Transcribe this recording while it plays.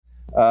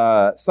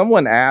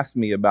Someone asked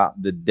me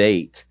about the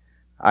date.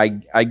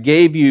 I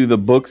gave you the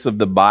books of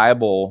the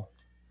Bible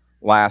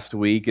last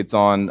week. It's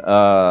on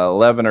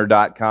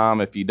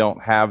levener.com. If you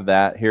don't have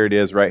that, here it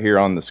is right here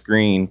on the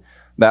screen.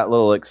 That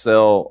little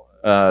Excel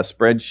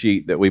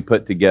spreadsheet that we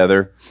put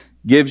together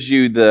gives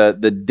you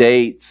the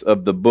dates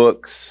of the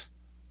books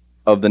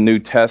of the New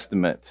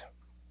Testament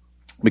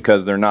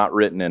because they're not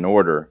written in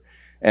order.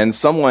 And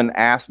someone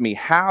asked me,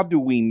 how do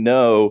we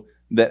know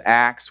that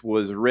Acts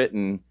was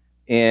written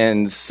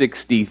in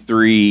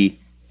 63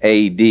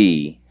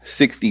 AD?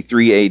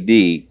 63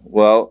 AD.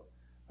 Well,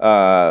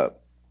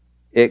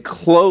 it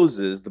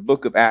closes, the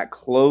book of Acts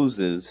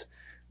closes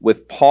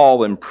with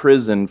Paul in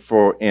prison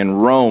in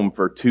Rome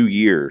for 2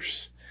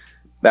 years.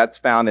 That's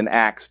found in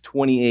Acts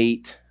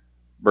 28,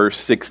 verse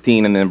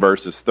 16, and then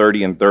verses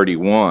 30 and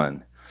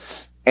 31.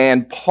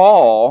 And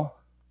Paul,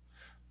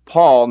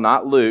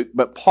 not Luke,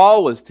 but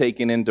Paul was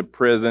taken into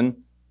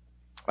prison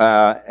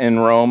in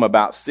Rome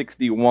about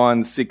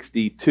 61,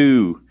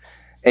 62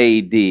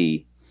 AD.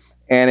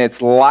 And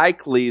it's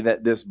likely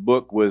that this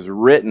book was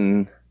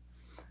written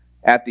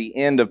at the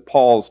end of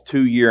Paul's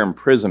 2-year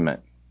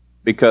imprisonment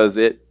because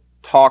it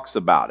talks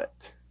about it,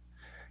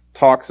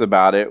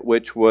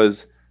 which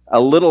was a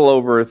little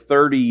over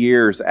 30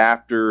 years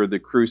after the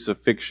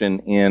crucifixion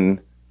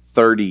in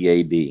 30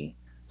 AD.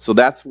 So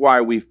that's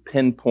why we've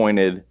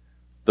pinpointed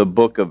the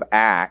book of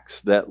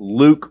Acts that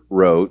Luke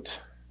wrote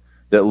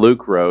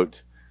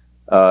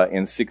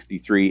in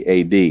 63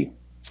 AD.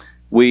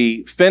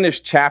 We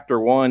finished chapter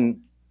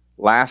 1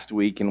 last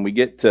week, and we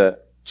get to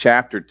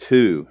chapter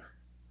 2.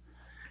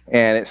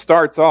 And it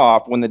starts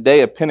off, when the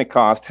day of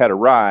Pentecost had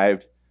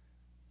arrived,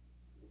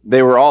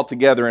 they were all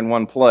together in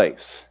one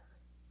place.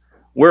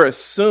 We're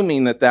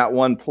assuming that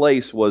one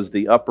place was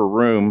the upper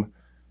room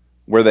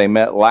where they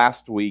met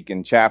last week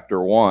in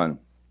chapter 1.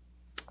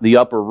 The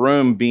upper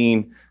room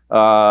being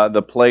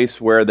the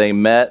place where they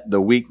met the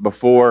week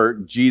before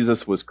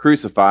Jesus was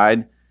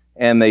crucified,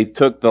 and they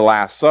took the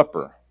Last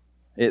Supper.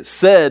 It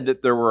said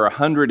that there were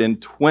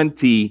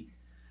 120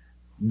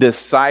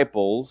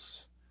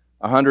 disciples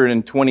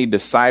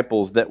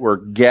that were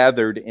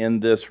gathered in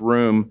this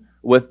room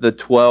with the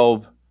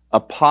 12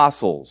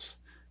 apostles.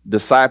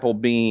 Disciple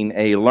being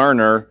a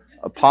learner,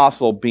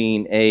 apostle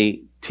being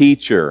a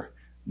teacher.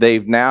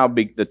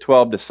 The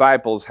 12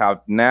 disciples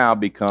have now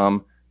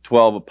become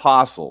 12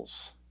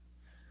 apostles.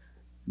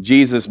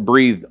 Jesus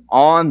breathed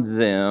on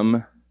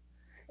them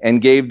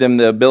and gave them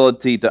the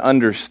ability to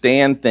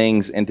understand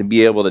things and to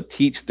be able to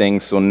teach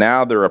things. So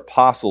now they're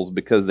apostles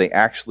because they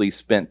actually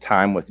spent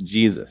time with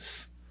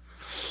Jesus.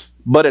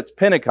 But it's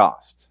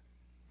Pentecost.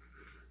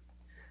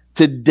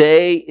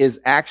 Today is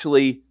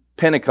actually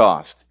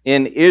Pentecost.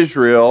 In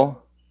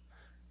Israel,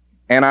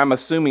 and I'm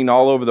assuming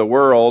all over the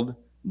world,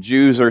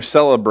 Jews are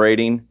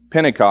celebrating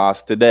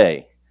Pentecost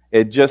today.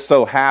 It just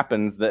so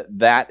happens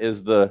that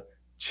is the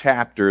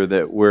chapter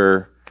that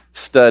we're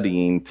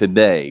studying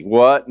today.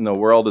 What in the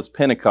world is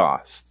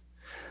Pentecost?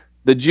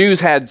 The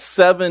Jews had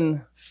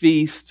 7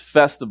 feast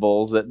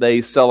festivals that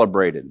they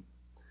celebrated.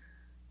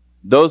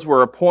 Those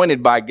were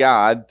appointed by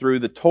God through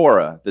the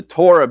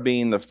Torah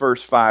being the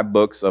first 5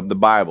 books of the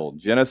Bible: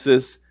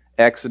 Genesis,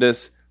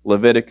 Exodus,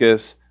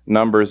 Leviticus,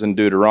 Numbers, and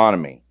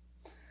Deuteronomy.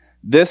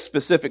 This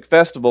specific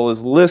festival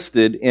is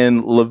listed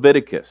in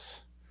Leviticus.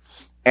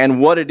 And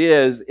what it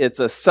is, it's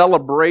a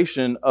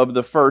celebration of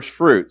the first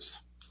fruits.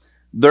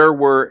 There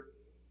were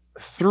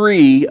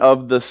 3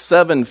 of the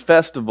 7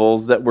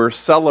 festivals that were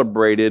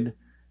celebrated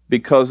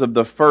because of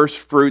the first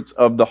fruits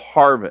of the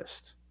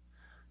harvest.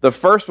 The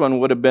first one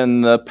would have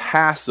been the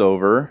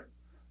Passover,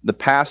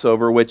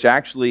 which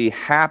actually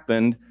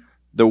happened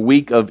the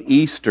week of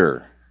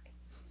Easter,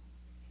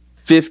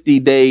 50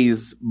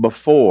 days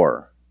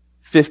before.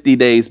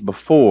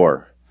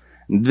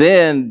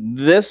 Then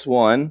this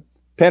one,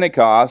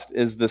 Pentecost,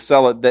 is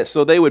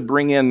so they would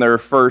bring in their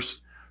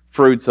first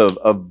fruits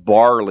of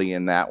barley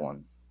in that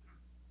one.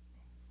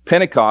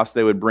 Pentecost,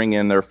 they would bring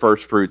in their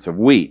first fruits of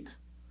wheat.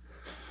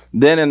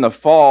 Then in the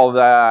fall,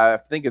 I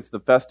think it's the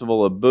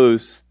Festival of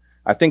Booths.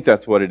 I think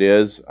that's what it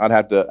is. I'd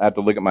have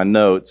to look at my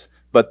notes.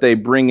 But they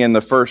bring in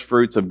the first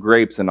fruits of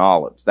grapes and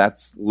olives.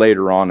 That's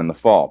later on in the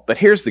fall. But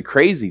here's the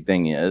crazy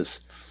thing is,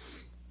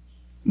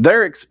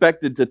 they're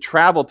expected to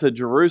travel to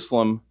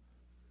Jerusalem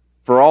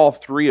for all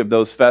 3 of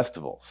those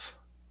festivals.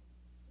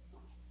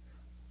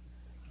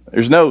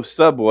 There's no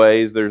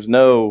subways, there's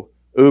no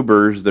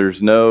Ubers,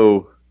 there's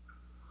no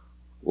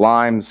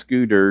Lime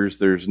scooters,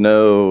 there's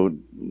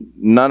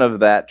none of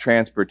that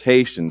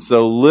transportation.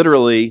 So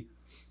literally,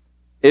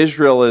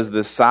 Israel is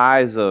the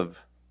size of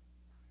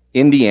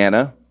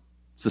Indiana.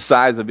 It's the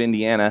size of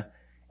Indiana,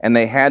 and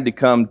they had to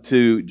come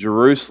to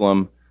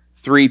Jerusalem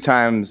 3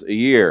 times a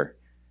year.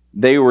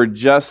 They were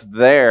just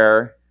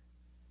there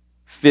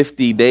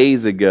 50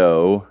 days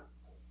ago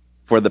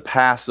for the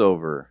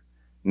Passover.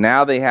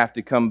 Now they have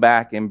to come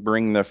back and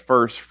bring the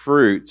first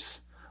fruits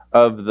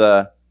of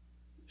the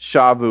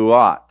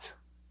Shavuot,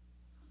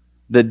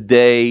 the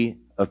day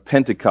of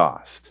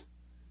Pentecost,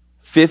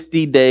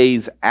 50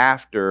 days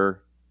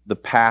after the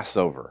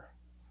Passover.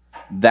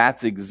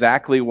 That's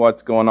exactly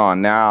what's going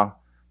on. Now,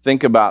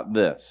 think about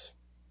this.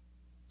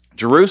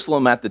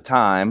 Jerusalem at the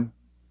time,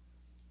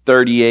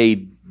 30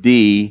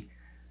 AD,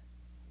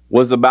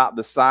 was about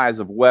the size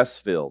of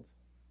Westfield.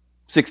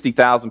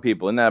 60,000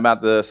 people. Isn't that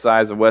about the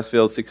size of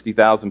Westfield,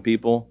 60,000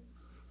 people?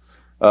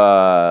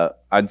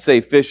 I'd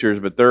say Fishers,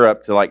 but they're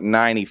up to like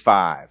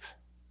 95.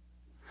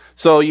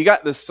 So you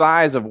got the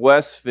size of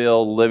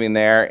Westfield living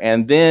there,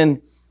 and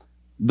then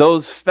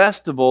those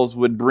festivals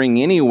would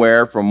bring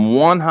anywhere from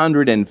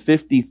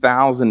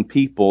 150,000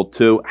 people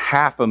to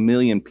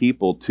 500,000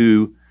 people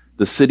to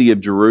the city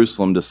of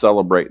Jerusalem to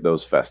celebrate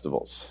those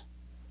festivals.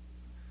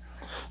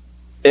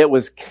 It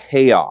was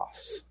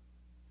chaos.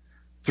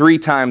 3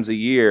 times a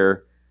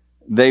year,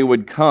 they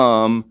would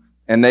come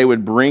and they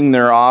would bring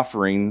their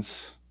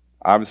offerings,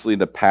 obviously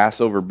the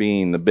Passover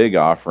being the big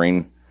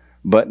offering,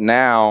 but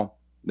now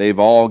they've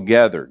all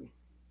gathered.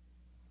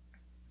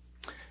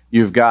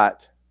 You've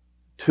got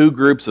 2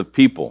 groups of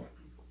people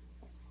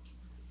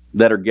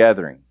that are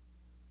gathering.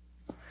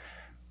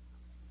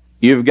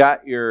 You've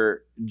got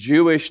your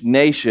Jewish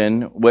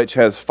nation, which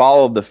has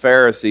followed the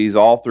Pharisees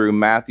all through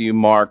Matthew,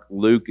 Mark,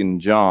 Luke,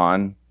 and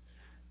John.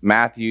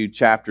 Matthew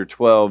chapter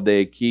 12,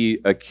 they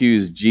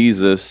accuse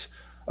Jesus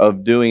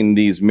of doing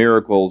these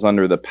miracles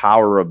under the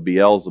power of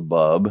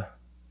Beelzebub,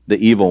 the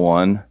evil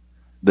one,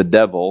 the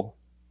devil,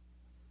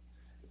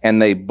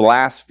 and they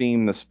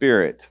blaspheme the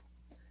Spirit.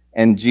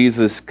 And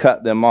Jesus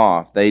cut them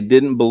off. They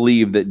didn't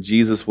believe that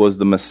Jesus was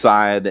the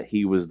Messiah, that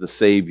he was the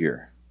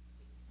Savior.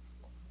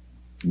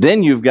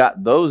 Then you've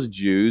got those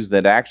Jews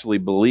that actually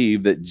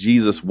believe that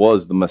Jesus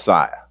was the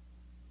Messiah,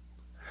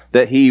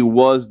 that he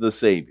was the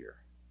Savior,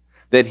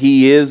 that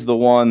he is the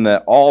one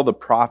that all the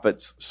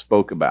prophets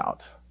spoke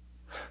about.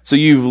 So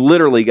you've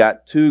literally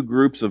got 2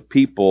 groups of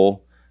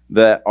people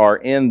that are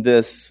in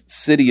this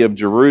city of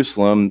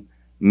Jerusalem,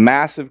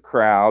 massive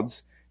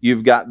crowds.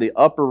 You've got the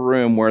upper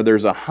room where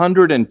there's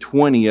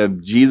 120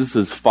 of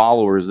Jesus'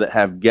 followers that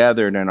have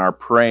gathered and are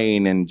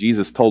praying, and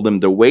Jesus told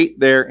them to wait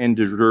there in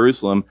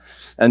Jerusalem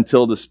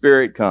until the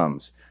Spirit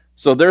comes.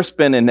 So they're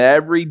spending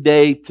every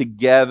day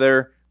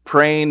together,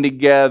 praying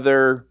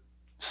together,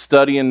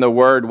 studying the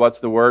Word. What's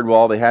the Word? Well,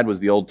 all they had was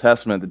the Old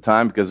Testament at the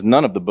time, because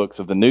none of the books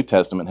of the New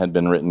Testament had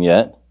been written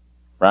yet,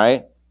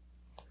 right?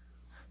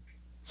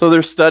 So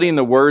they're studying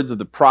the words of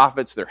the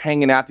prophets. They're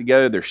hanging out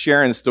together. They're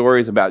sharing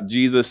stories about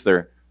Jesus.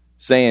 They're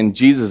saying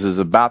Jesus is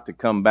about to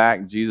come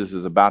back. Jesus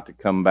is about to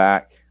come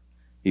back.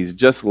 He's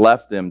just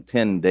left them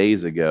 10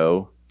 days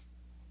ago.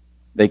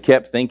 They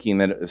kept thinking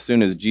that as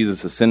soon as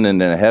Jesus ascended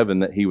into heaven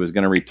that he was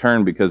going to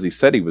return, because he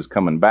said he was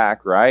coming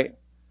back, right?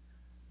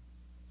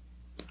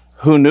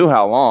 Who knew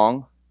how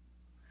long?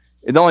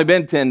 It'd only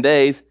been 10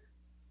 days.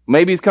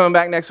 Maybe he's coming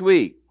back next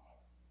week.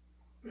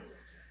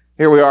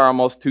 Here we are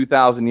almost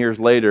 2,000 years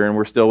later, and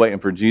we're still waiting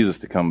for Jesus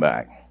to come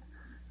back.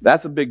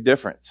 That's a big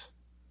difference.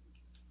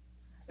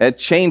 It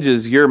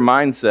changes your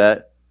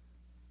mindset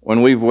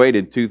when we've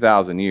waited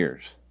 2,000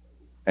 years.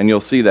 And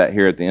you'll see that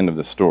here at the end of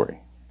the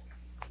story.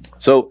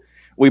 So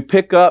we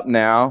pick up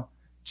now,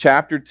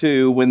 chapter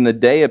 2, when the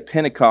day of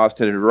Pentecost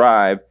had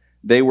arrived,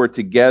 they were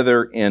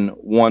together in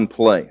one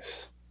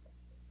place.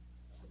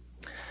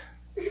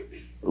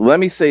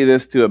 Let me say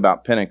this too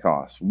about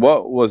Pentecost.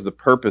 What was the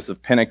purpose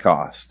of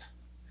Pentecost?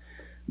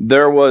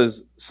 There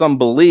was some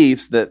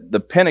beliefs that the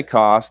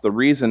Pentecost, the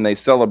reason they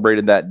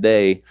celebrated that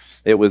day,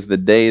 it was the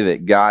day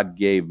that God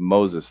gave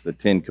Moses the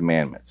 10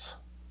 Commandments.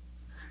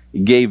 He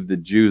gave the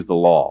Jews the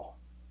law.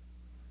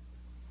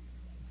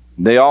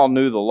 They all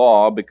knew the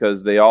law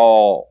because they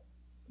all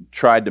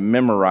tried to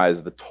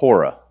memorize the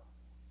Torah.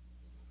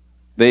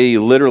 They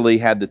literally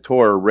had the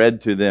Torah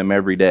read to them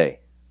every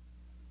day.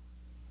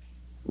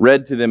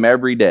 Read to them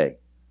every day.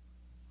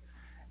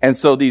 And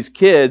so these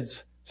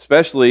kids,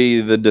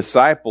 especially the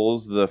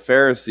disciples, the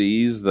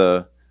Pharisees,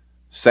 the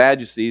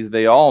Sadducees,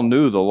 they all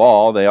knew the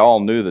law, they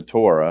all knew the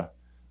Torah,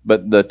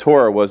 but the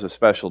Torah was a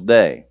special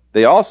day.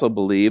 They also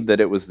believed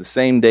that it was the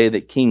same day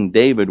that King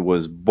David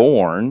was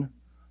born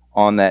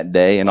on that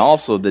day, and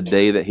also the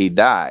day that he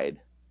died.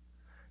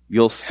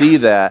 You'll see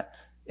that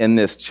in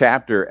this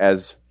chapter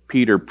as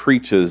Peter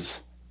preaches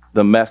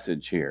the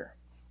message here.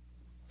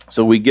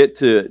 So we get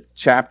to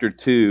chapter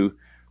 2,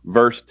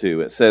 verse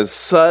 2. It says,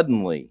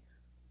 suddenly,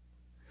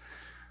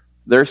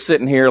 they're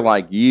sitting here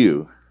like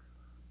you.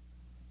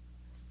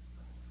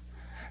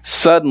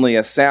 Suddenly,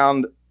 a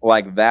sound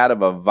like that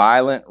of a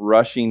violent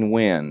rushing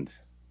wind.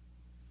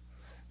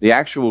 The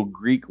actual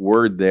Greek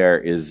word there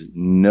is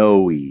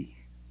noe,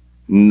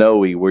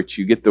 which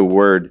you get the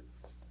word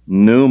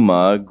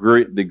pneuma,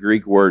 the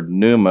Greek word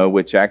pneuma,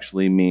 which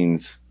actually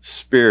means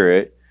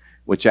spirit,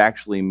 which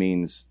actually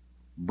means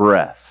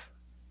breath.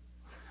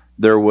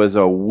 There was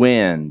a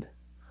wind,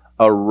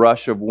 a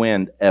rush of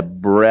wind, a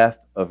breath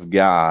of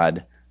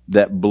God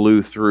that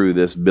blew through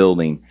this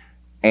building,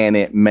 and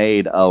it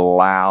made a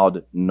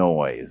loud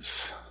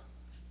noise.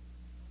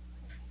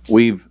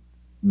 We've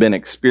been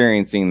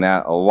experiencing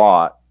that a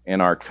lot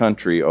in our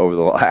country over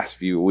the last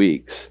few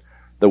weeks.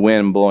 The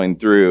wind blowing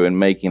through and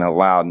making a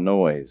loud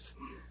noise.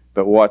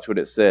 But watch what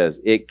it says.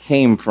 It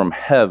came from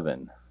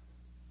heaven.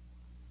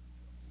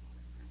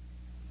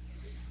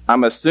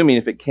 I'm assuming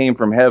if it came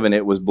from heaven,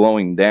 it was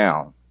blowing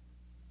down.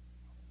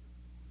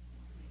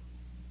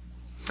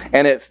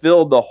 And it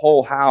filled the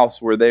whole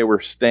house where they were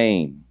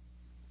staying.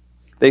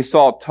 They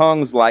saw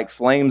tongues like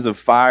flames of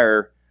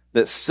fire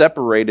that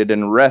separated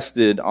and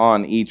rested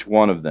on each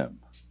one of them.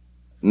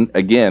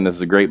 Again, this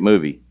is a great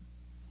movie.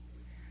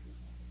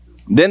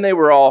 Then they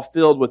were all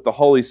filled with the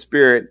Holy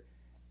Spirit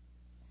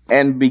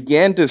and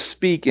began to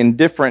speak in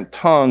different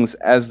tongues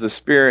as the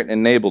Spirit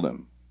enabled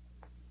them.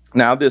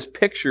 Now, this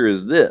picture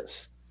is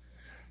this.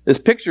 This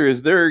picture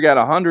is there got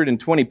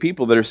 120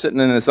 people that are sitting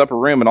in this upper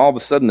room, and all of a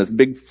sudden this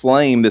big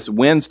flame, this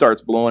wind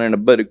starts blowing, and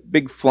a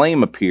big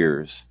flame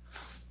appears.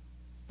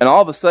 And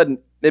all of a sudden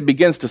it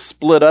begins to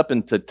split up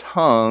into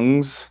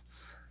tongues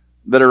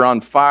that are on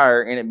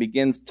fire, and it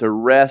begins to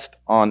rest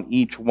on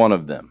each one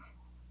of them.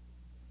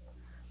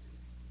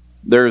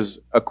 There's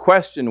a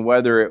question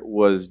whether it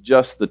was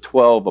just the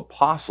 12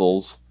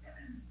 apostles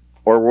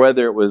or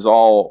whether it was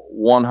all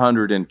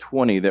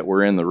 120 that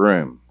were in the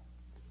room.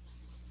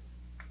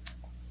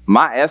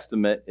 My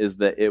estimate is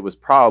that it was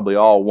probably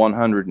all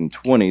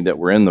 120 that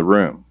were in the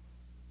room.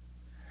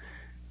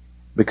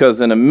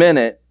 Because in a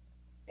minute,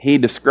 he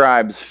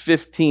describes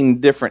 15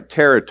 different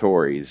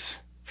territories,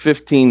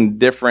 15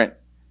 different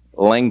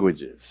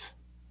languages,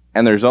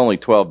 and there's only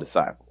 12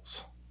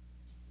 disciples.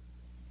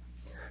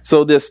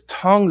 So this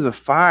tongues of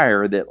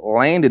fire that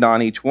landed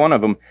on each one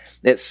of them,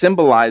 it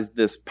symbolized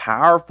this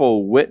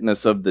powerful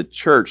witness of the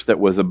church that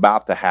was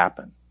about to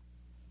happen.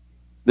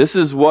 This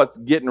is what's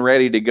getting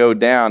ready to go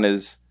down,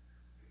 is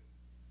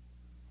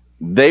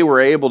they were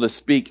able to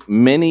speak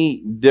many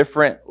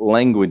different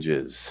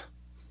languages.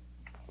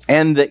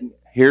 And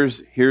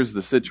here's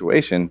the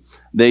situation.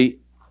 They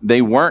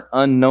weren't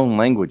unknown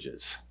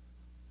languages.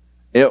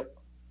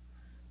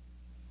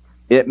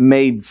 It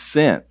made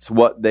sense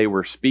what they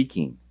were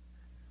speaking,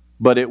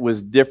 but it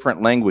was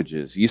different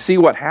languages. You see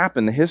what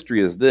happened, the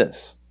history is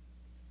this.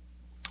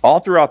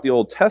 All throughout the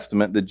Old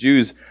Testament, the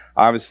Jews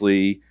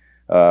obviously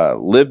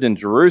lived in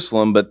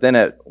Jerusalem, but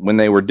then when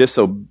they were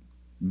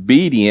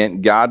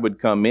disobedient, God would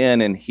come in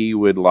and he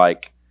would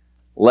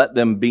let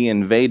them be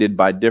invaded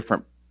by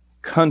different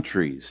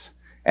countries.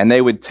 And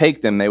they would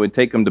take them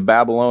to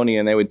Babylonia,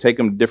 and they would take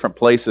them to different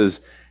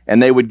places,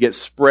 and they would get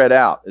spread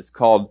out. It's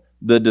called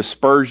the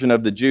dispersion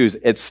of the Jews.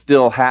 It's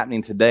still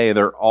happening today.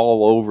 They're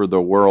all over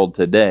the world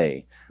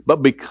today.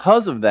 But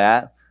because of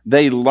that,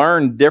 they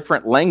learned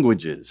different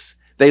languages.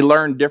 They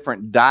learned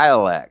different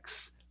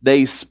dialects.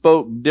 They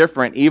spoke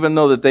different, even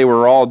though that they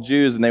were all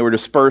Jews and they were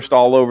dispersed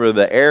all over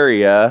the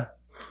area.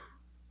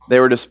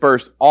 They were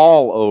dispersed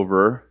all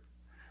over.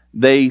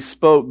 They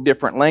spoke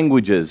different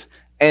languages.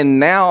 And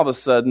now all of a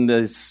sudden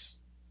this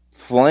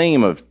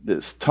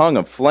tongue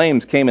of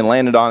flames came and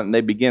landed on it, and they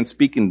began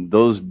speaking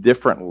those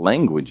different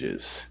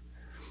languages.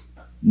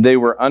 They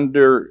were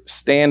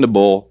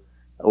understandable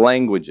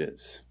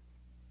languages.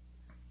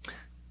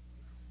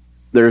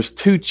 There's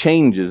two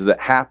changes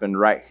that happened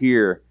right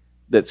here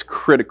that's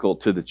critical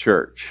to the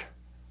church.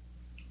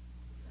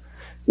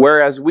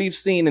 Whereas we've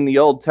seen in the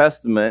Old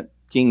Testament,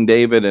 King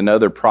David and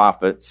other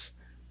prophets,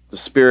 the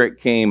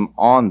Spirit came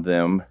on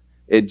them.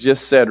 It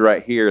just said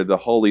right here, the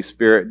Holy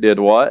Spirit did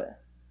what?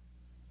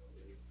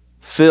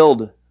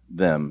 Filled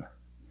them.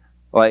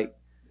 Like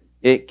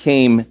it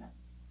came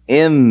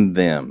in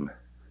them.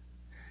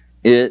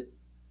 It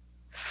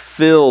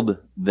filled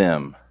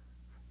them.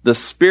 The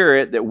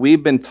Spirit that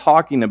we've been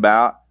talking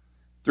about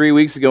 3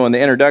 weeks ago in the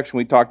introduction,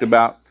 we talked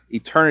about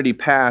eternity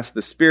past,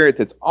 the Spirit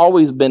that's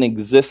always been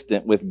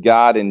existent with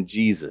God and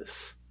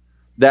Jesus.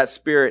 That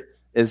Spirit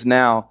is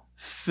now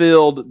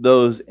filled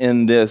those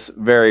in this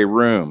very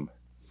room.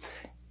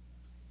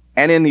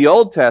 And in the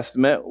Old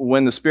Testament,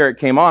 when the Spirit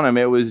came on them,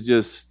 it was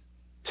just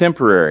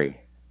temporary.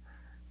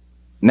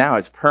 Now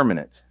it's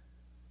permanent.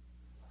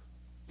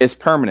 It's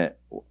permanent.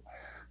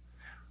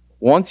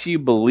 Once you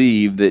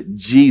believe that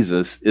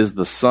Jesus is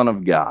the Son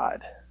of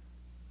God,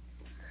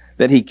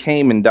 that He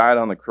came and died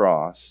on the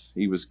cross,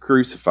 He was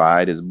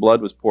crucified, His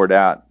blood was poured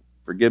out,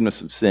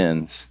 forgiveness of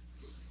sins,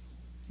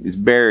 He's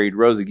buried,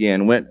 rose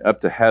again, went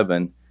up to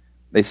heaven,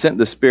 they sent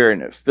the Spirit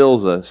and it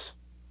fills us,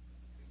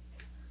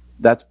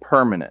 that's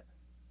permanent.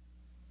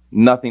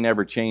 Nothing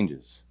ever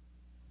changes.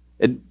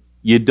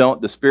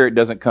 The Spirit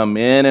doesn't come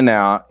in and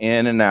out,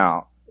 in and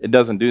out. It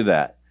doesn't do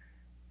that.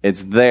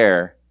 It's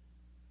there.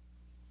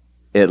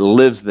 It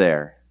lives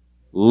there.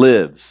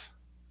 Lives.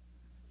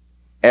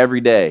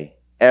 Every day,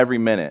 every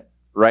minute,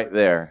 right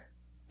there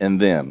in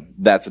them.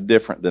 That's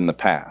different than the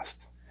past.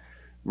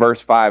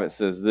 Verse 5, it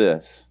says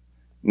this.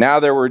 Now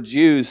there were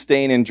Jews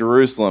staying in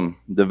Jerusalem,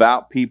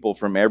 devout people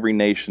from every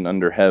nation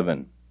under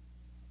heaven.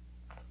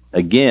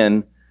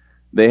 Again,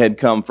 they had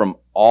come from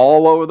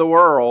all over the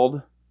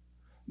world,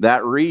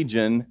 that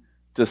region,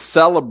 to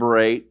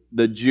celebrate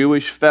the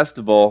Jewish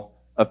festival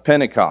of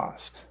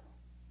Pentecost.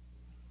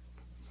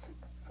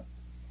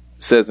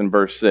 It says in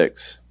verse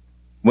 6,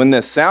 when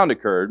this sound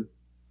occurred,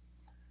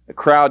 the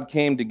crowd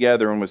came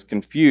together and was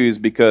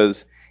confused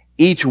because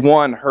Each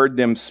one heard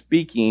them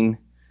speaking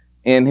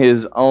in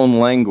his own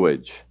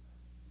language.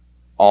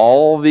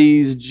 All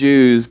these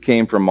Jews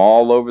came from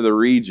all over the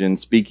region,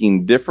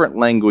 speaking different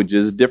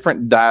languages,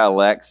 different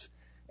dialects,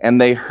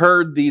 and they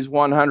heard these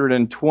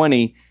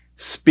 120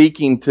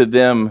 speaking to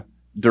them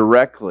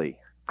directly.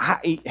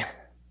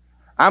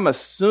 I'm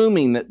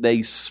assuming that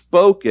they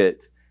spoke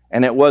it,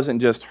 and it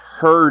wasn't just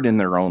heard in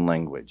their own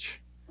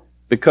language,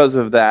 because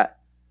of that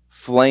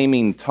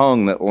flaming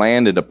tongue that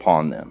landed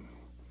upon them.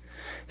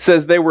 It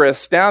says they were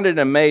astounded and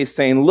amazed,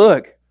 saying,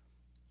 "Look,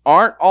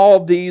 aren't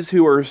all these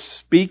who are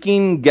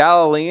speaking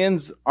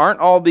Galileans? Aren't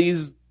all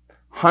these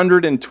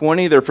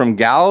 120, they're from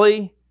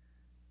Galilee?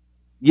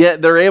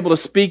 Yet they're able to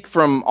speak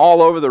from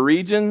all over the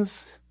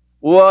regions?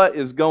 What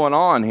is going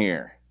on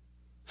here?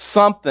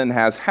 Something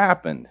has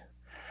happened.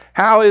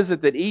 How is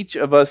it that each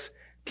of us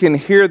can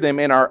hear them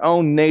in our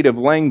own native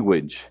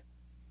language?"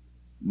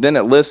 Then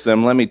it lists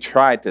them. Let me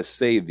try to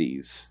say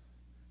these.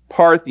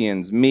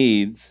 Parthians,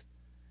 Medes,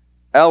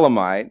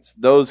 Elamites,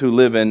 those who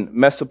live in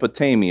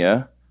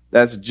Mesopotamia,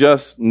 that's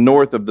just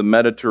north of the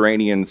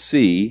Mediterranean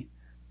Sea,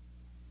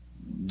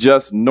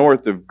 just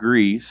north of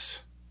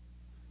Greece.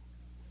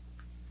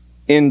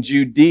 In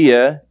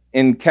Judea,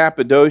 in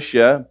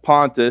Cappadocia,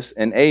 Pontus,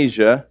 and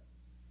Asia,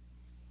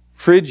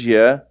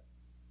 Phrygia,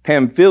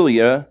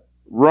 Pamphylia,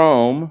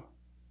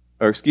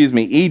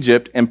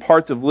 Egypt, and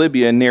parts of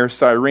Libya near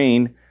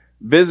Cyrene,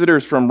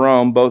 visitors from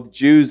Rome, both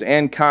Jews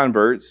and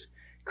converts,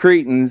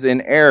 Cretans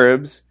and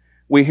Arabs,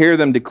 we hear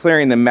them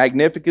declaring the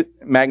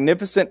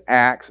magnificent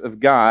acts of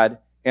God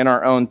in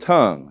our own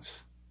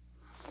tongues.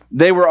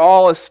 They were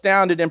all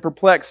astounded and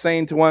perplexed,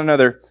 saying to one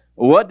another,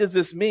 "What does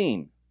this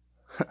mean?"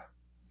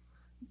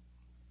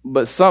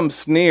 But some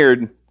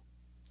sneered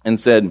and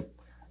said,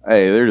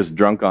 "Hey, they're just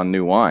drunk on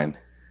new wine.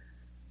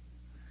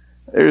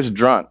 They're just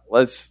drunk.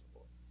 Let's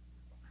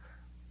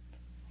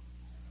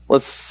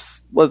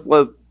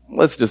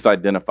just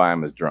identify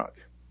them as drunk."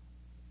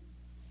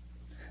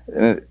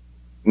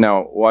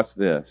 Now, watch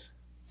this.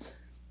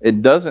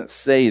 It doesn't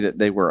say that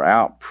they were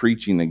out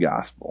preaching the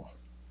gospel.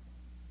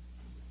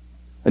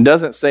 It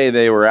doesn't say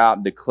they were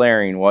out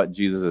declaring what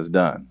Jesus has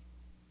done.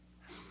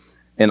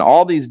 In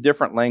all these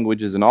different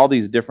languages and all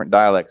these different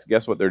dialects,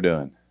 guess what they're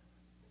doing?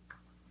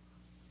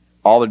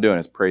 All they're doing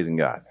is praising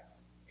God.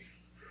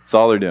 That's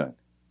all they're doing.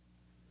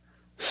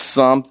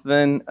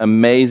 Something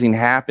amazing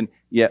happened,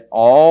 yet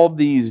all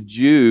these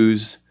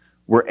Jews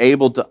were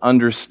able to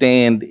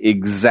understand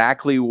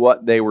exactly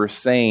what they were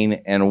saying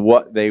and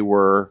what they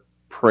were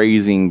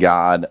praising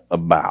God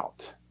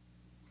about.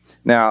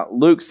 Now,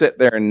 Luke sat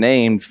there and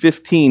named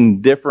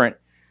 15 different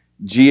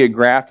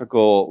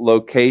geographical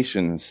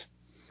locations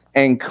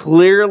and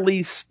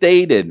clearly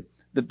stated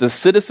that the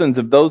citizens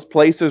of those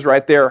places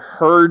right there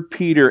heard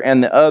Peter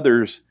and the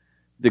others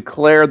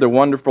declare the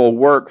wonderful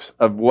works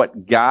of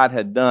what God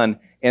had done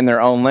in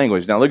their own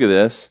language. Now, look at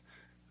this.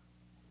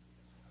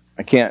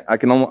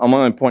 I'm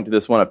only point to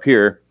this one up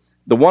here.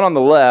 The one on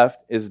the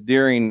left is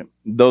during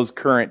those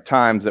current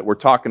times that we're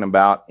talking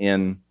about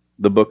in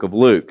the book of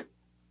Luke.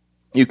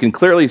 You can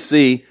clearly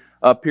see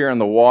up here in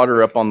the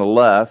water up on the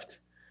left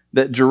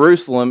that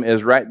Jerusalem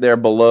is right there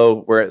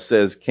below where it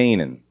says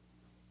Canaan.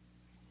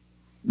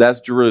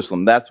 That's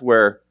Jerusalem. That's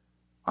where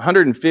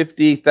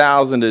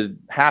 150,000 to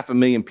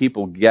 500,000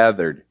 people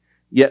gathered.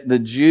 Yet the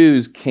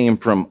Jews came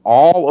from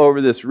all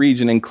over this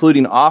region,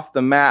 including off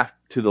the map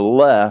to the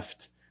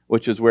left,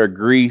 which is where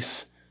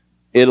Greece,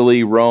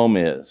 Italy, Rome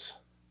is.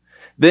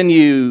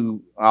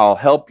 Then I'll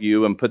help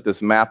you and put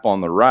this map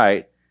on the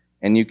right,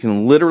 and you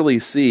can literally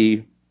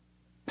see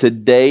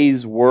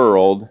today's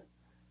world.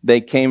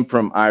 They came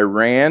from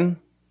Iran,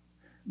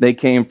 they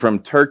came from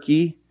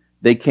Turkey,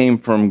 they came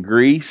from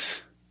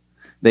Greece,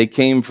 they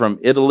came from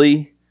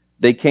Italy,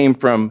 they came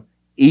from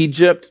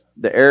Egypt,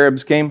 the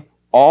Arabs came.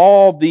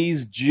 All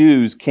these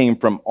Jews came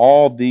from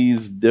all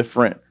these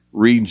different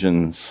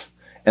regions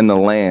in the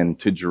land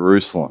to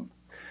Jerusalem.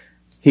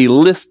 He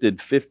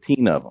listed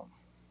 15 of them.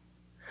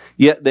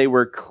 Yet they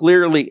were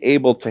clearly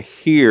able to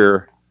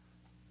hear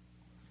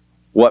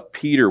what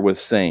Peter was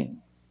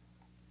saying.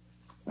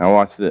 Now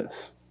watch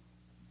this.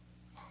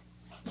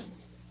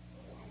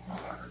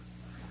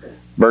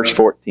 Verse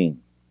 14.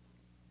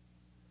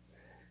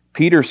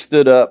 Peter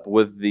stood up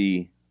with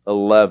the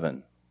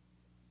 11.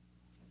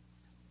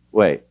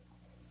 Wait,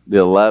 the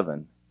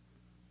 11.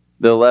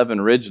 The 11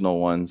 original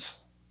ones,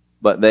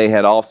 but they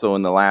had also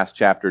in the last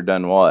chapter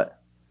done what?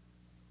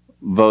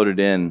 Voted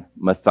in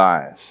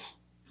Matthias.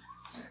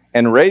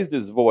 And raised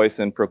his voice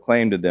and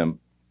proclaimed to them,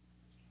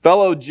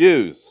 "Fellow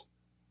Jews,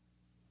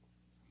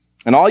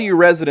 and all you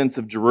residents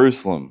of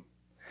Jerusalem,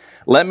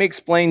 let me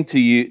explain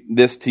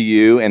this to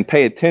you and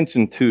pay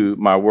attention to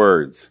my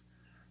words."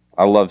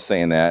 I love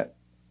saying that.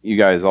 You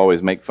guys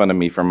always make fun of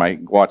me for my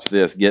watch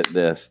this, get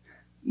this.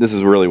 This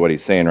is really what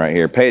he's saying right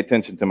here. Pay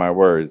attention to my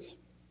words.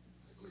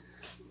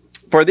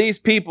 "For these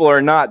people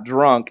are not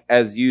drunk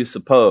as you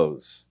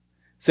suppose,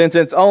 since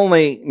it's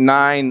only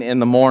 9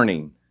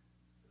 a.m.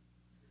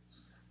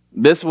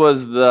 This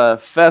was the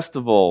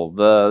festival,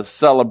 the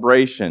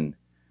celebration,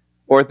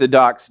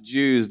 Orthodox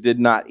Jews did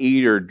not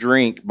eat or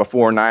drink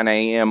before 9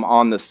 a.m.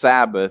 on the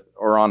Sabbath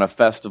or on a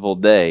festival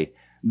day.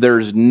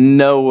 There's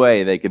no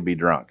way they could be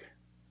drunk.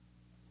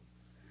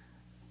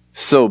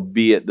 So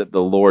be it that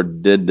the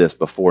Lord did this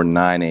before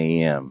 9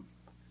 a.m.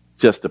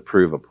 just to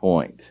prove a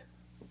point.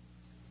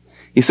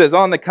 He says,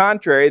 on the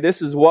contrary,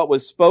 this is what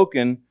was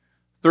spoken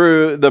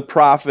through the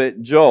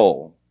prophet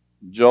Joel.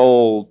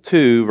 Joel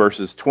 2,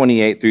 verses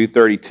 28 through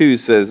 32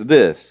 says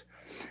this,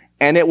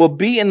 and it will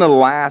be in the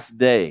last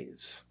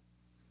days.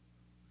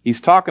 He's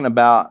talking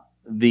about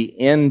the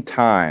end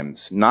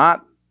times,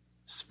 not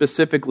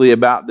specifically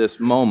about this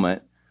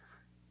moment,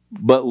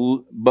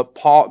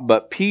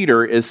 but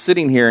Peter is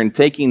sitting here and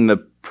taking the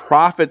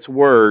prophet's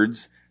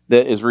words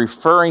that is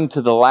referring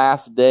to the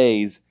last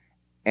days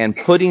and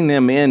putting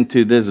them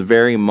into this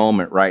very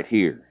moment right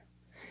here.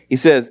 He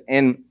says,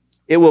 and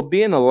it will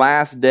be in the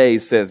last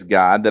days, says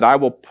God, that I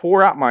will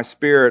pour out my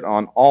Spirit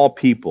on all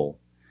people.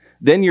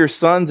 Then your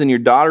sons and your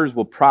daughters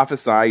will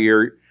prophesy,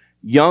 your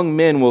young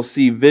men will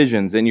see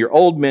visions, and your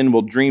old men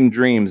will dream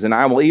dreams, and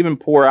I will even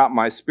pour out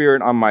my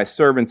Spirit on my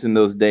servants in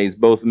those days,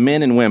 both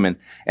men and women,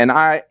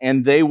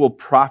 and they will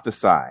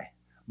prophesy,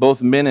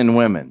 both men and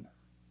women,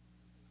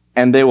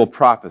 and they will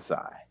prophesy.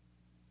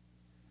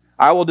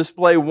 I will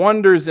display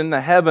wonders in the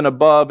heaven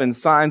above and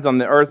signs on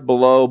the earth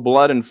below,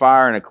 blood and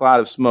fire and a cloud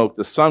of smoke.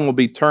 The sun will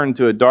be turned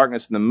to a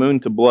darkness and the moon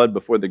to blood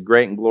before the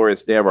great and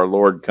glorious day of our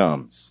Lord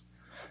comes.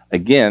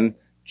 Again,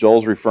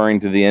 Joel's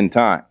referring to the end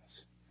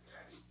times.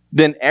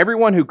 Then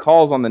everyone who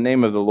calls on the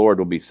name of the Lord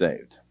will be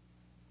saved.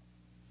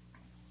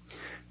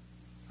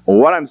 Well,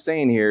 what I'm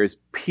saying here is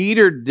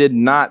Peter did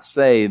not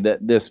say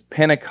that this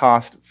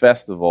Pentecost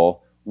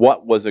festival,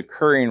 what was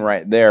occurring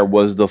right there,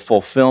 was the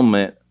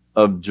fulfillment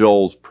of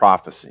Joel's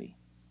prophecy.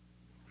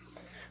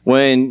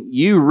 When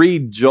you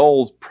read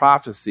Joel's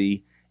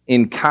prophecy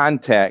in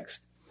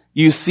context,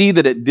 you see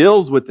that it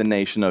deals with the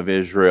nation of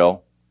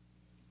Israel,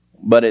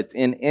 but it's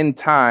in end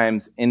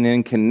times and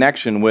in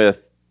connection with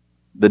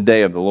the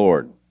day of the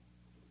Lord.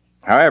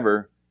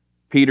 However,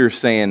 Peter's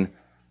saying,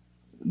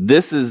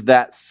 this is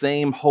that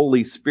same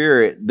Holy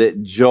Spirit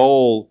that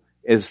Joel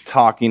is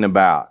talking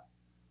about.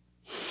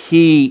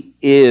 He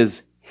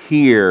is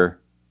here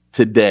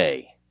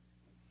today.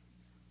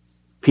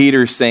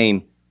 Peter's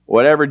saying,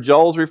 whatever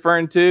Joel's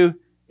referring to,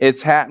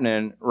 it's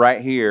happening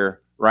right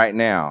here, right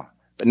now.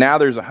 But now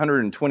there's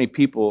 120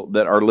 people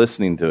that are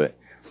listening to it.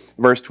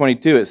 Verse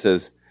 22, it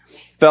says,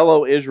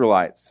 fellow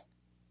Israelites,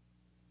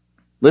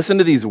 listen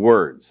to these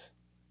words.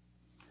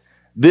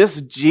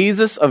 This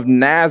Jesus of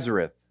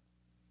Nazareth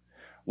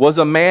was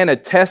a man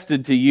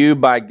attested to you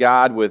by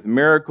God with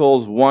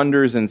miracles,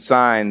 wonders, and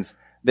signs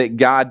that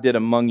God did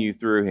among you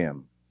through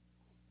him.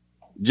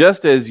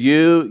 Just as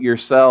you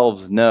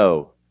yourselves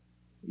know,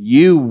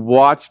 you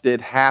watched it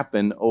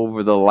happen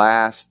over the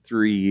last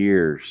 3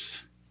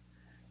 years.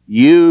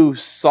 You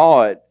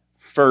saw it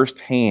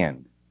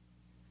firsthand.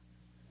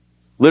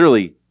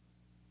 Literally,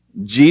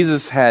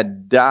 Jesus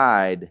had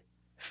died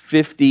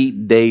 50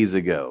 days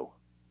ago.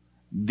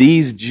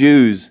 These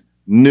Jews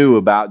knew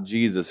about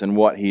Jesus and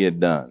what he had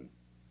done.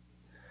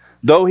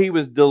 Though he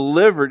was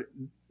delivered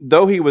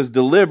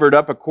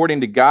up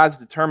according to God's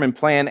determined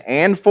plan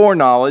and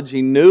foreknowledge,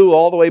 he knew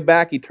all the way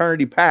back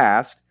eternity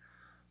past,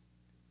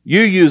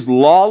 you used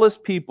lawless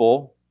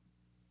people,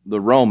 the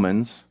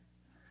Romans,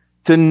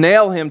 to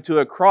nail him to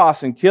a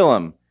cross and kill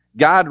him.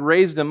 God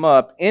raised him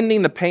up,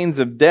 ending the pains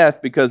of death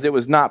because it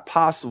was not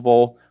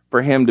possible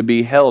for him to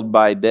be held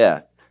by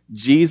death.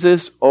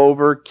 Jesus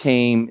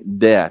overcame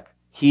death.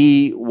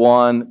 He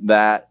won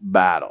that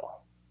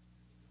battle.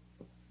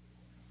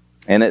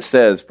 And it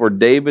says, for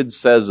David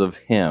says of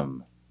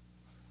him,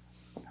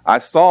 I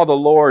saw the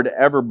Lord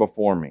ever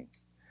before me,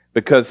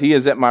 because he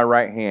is at my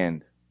right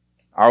hand.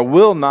 I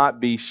will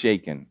not be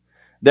shaken.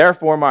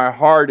 Therefore my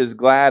heart is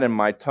glad and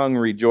my tongue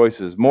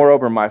rejoices.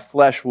 Moreover, my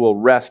flesh will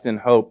rest in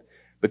hope,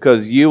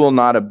 because you will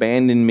not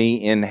abandon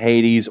me in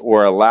Hades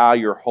or allow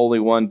your Holy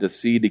One to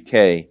see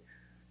decay.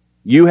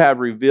 You have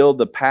revealed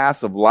the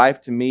paths of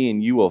life to me,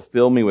 and you will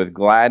fill me with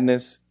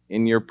gladness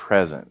in your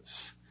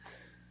presence.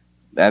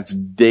 That's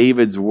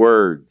David's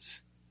words.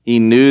 He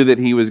knew that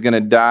he was going to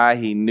die.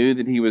 He knew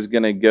that he was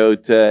going to go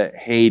to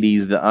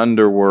Hades, the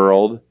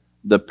underworld,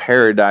 the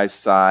paradise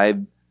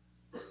side,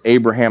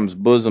 Abraham's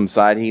bosom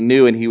side. He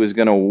knew, and he was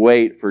going to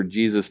wait for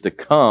Jesus to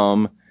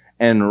come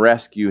and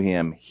rescue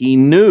him. He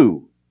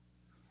knew.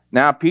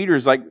 Now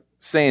Peter's like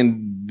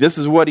saying this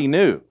is what he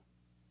knew.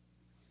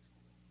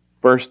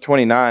 Verse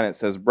 29, it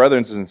says,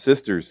 brothers and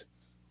sisters,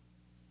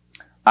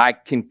 I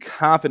can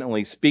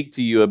confidently speak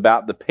to you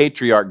about the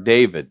patriarch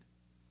David,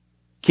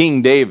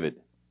 King David.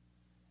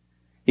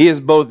 He is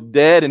both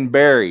dead and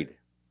buried.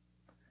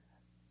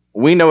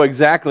 We know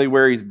exactly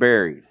where he's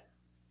buried.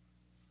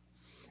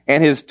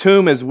 And his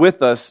tomb is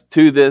with us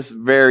to this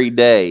very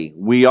day.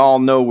 We all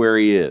know where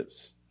he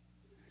is.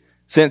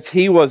 Since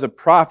he was a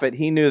prophet,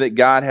 he knew that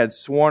God had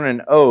sworn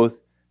an oath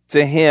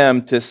to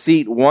him to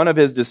seat one of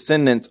his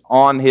descendants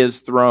on his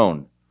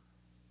throne.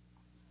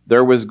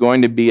 There was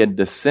going to be a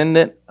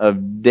descendant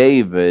of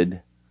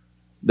David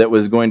that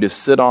was going to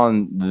sit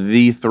on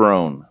the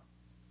throne.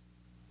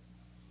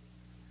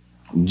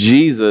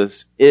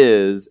 Jesus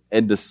is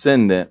a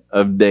descendant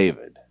of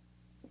David.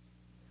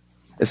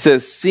 It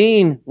says,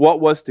 seeing what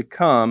was to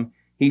come,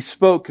 he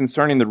spoke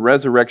concerning the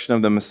resurrection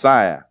of the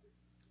Messiah.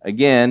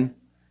 Again,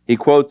 he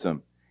quotes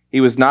him. He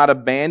was not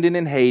abandoned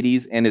in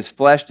Hades, and his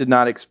flesh did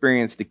not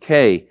experience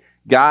decay.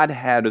 God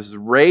has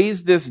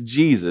raised this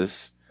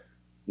Jesus.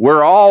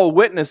 We're all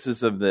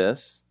witnesses of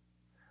this.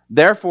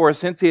 Therefore,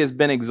 since he has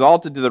been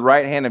exalted to the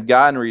right hand of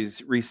God and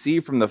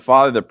received from the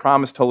Father the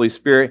promised Holy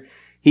Spirit,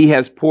 he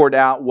has poured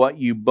out what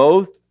you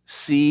both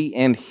see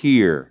and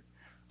hear.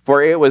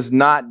 For it was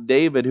not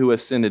David who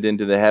ascended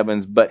into the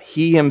heavens, but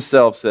he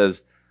himself says,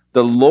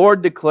 the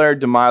Lord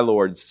declared to my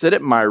Lord, sit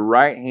at my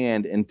right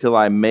hand until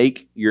I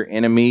make your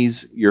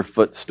enemies your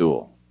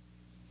footstool.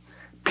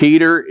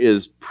 Peter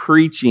is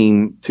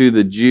preaching to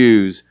the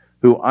Jews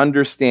who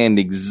understand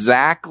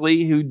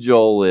exactly who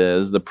Joel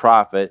is, the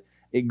prophet,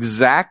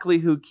 exactly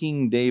who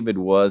King David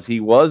was. He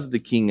was the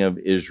king of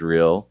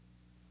Israel.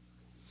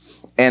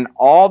 And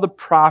all the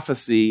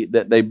prophecy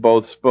that they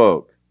both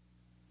spoke.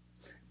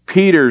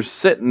 Peter's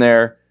sitting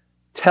there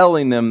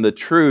telling them the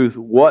truth,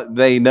 what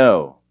they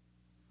know.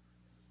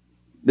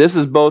 This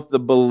is both the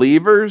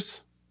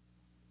believers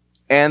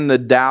and the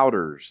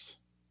doubters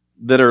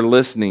that are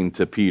listening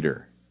to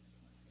Peter.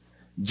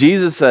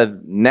 Jesus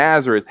said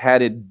Nazareth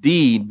had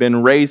indeed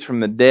been raised from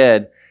the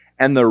dead,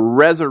 and the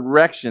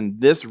resurrection,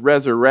 this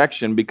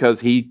resurrection, because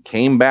he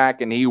came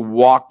back and he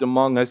walked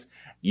among us,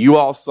 you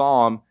all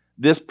saw him,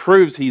 this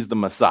proves he's the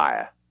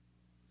Messiah.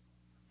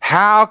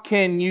 How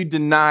can you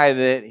deny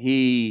that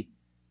he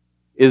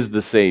is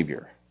the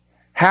Savior?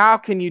 How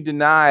can you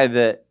deny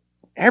that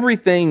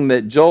everything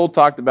that Joel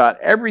talked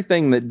about,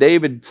 everything that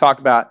David talked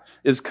about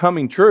is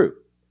coming true?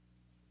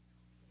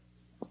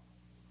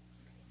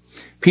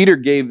 Peter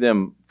gave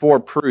them 4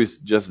 proofs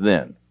just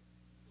then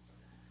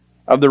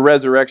of the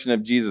resurrection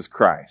of Jesus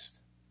Christ.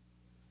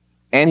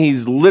 And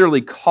he's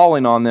literally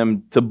calling on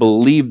them to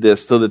believe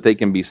this so that they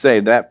can be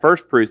saved. That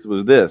first proof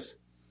was this,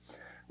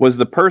 was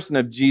the person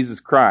of Jesus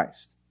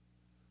Christ.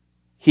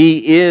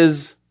 He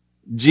is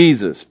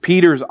Jesus.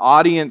 Peter's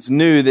audience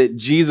knew that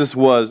Jesus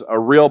was a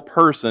real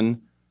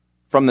person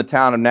from the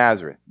town of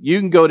Nazareth. You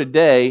can go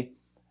today,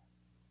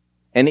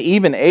 and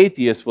even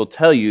atheists will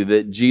tell you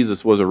that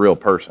Jesus was a real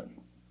person.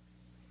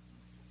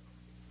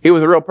 He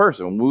was a real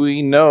person.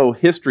 We know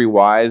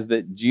history-wise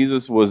that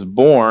Jesus was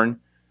born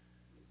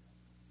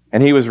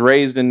and he was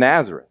raised in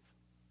Nazareth.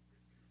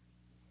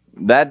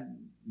 That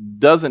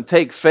doesn't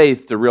take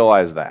faith to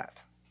realize that.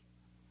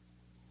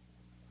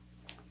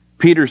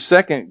 Peter's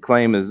second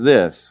claim is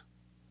this,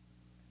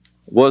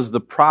 was the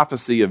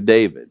prophecy of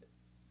David.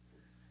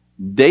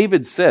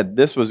 David said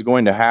this was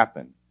going to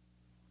happen.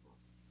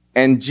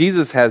 And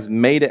Jesus has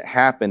made it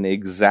happen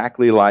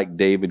exactly like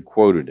David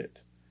quoted it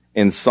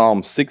in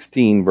Psalm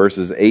 16,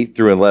 verses 8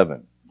 through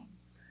 11.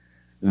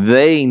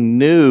 They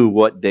knew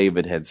what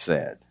David had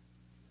said.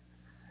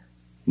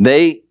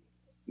 They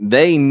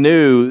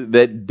knew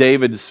that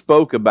David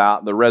spoke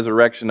about the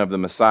resurrection of the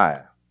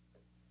Messiah.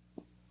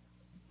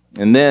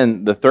 And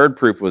then the third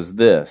proof was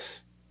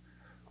this,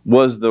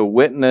 was the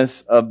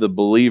witness of the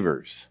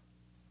believers.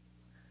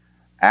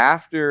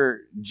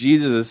 After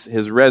Jesus,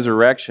 his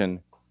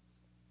resurrection,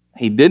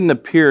 he didn't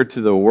appear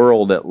to the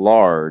world at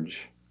large,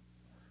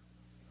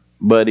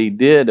 but he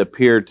did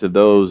appear to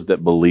those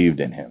that believed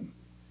in him.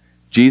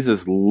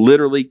 Jesus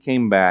literally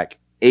came back,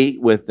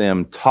 ate with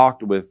them,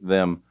 talked with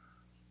them,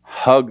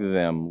 hugged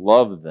them,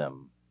 loved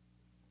them,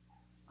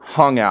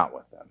 hung out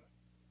with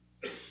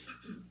them.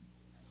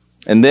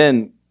 And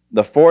then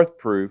the fourth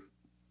proof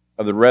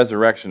of the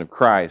resurrection of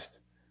Christ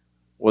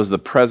was the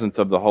presence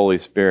of the Holy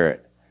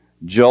Spirit.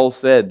 Joel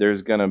said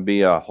there's going to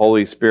be a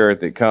Holy Spirit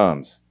that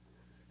comes.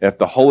 If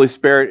the Holy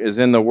Spirit is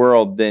in the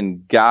world,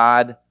 then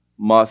God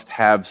must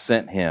have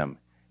sent him.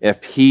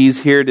 If he's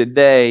here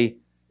today,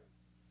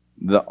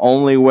 the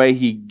only way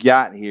he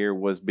got here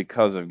was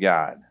because of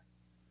God.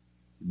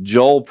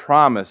 Joel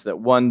promised that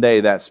one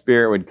day that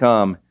Spirit would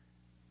come,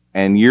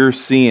 and you're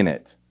seeing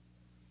it.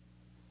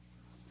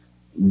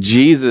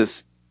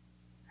 Jesus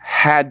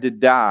had to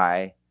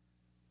die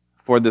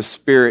for the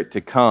Spirit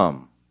to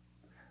come.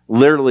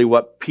 Literally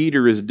what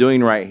Peter is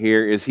doing right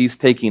here is he's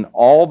taking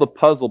all the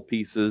puzzle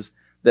pieces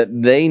that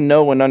they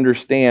know and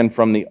understand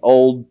from the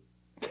Old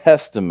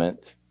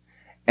Testament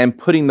and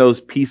putting those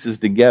pieces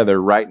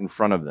together right in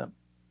front of them.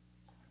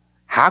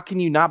 How can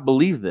you not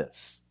believe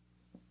this?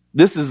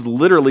 This is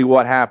literally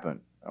what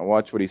happened. Now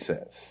watch what he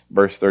says.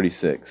 Verse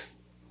 36.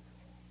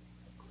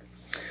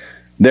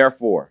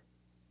 Therefore,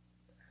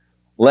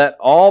 let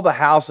all the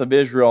house of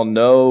Israel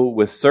know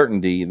with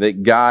certainty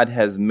that God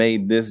has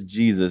made this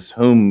Jesus,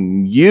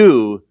 whom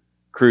you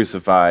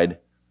crucified,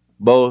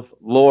 both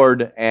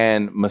Lord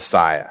and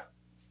Messiah.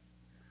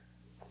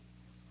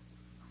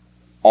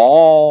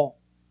 All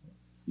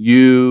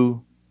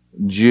you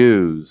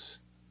Jews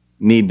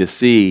need to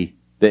see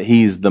that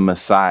he's the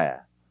Messiah.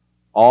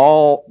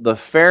 All the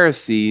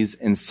Pharisees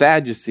and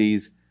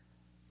Sadducees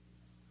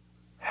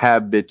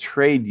have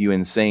betrayed you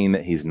in saying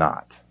that he's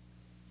not.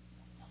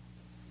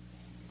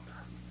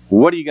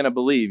 What are you going to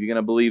believe? You're going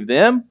to believe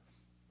them?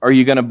 Or are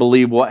you going to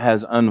believe what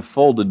has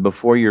unfolded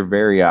before your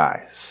very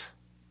eyes?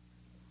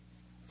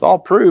 It's all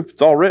proof.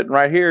 It's all written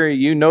right here.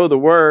 You know the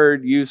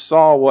word. You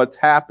saw what's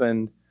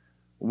happened.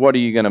 What are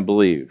you going to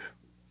believe?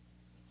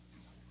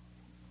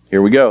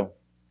 Here we go.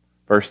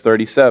 Verse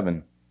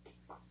 37.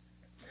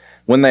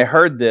 When they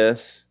heard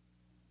this,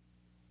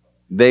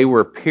 they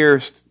were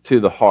pierced to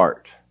the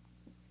heart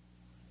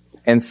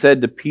and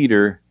said to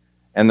Peter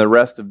and the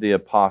rest of the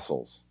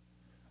apostles,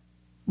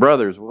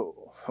 brothers,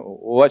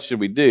 what should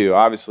we do?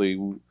 Obviously,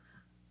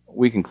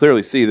 we can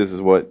clearly see this is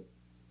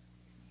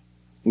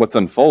what's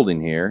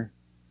unfolding here.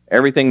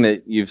 Everything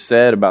that you've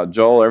said about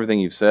Joel, everything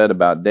you've said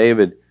about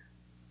David,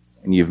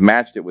 and you've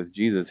matched it with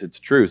Jesus, it's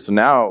true. So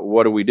now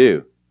what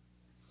do?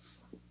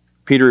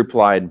 Peter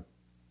replied,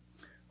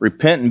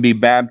 repent and be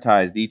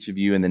baptized, each of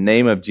you, in the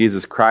name of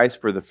Jesus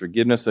Christ for the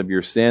forgiveness of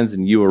your sins,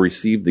 and you will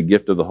receive the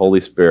gift of the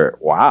Holy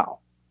Spirit. Wow.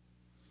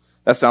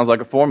 That sounds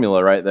like a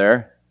formula right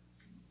there.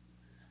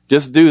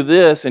 Just do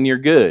this and you're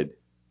good.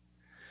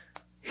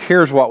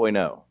 Here's what we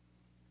know.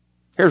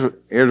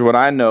 Here's what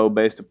I know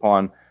based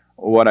upon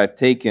what I've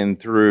taken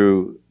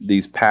through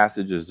these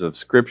passages of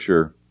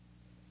Scripture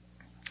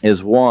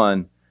is,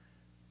 one,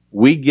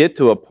 we get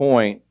to a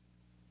point,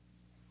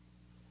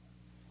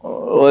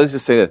 let's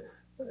just say that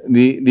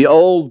the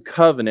old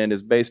covenant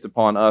is based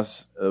upon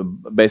us,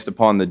 based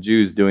upon the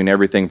Jews doing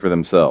everything for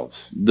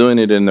themselves, doing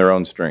it in their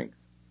own strength.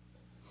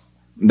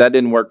 That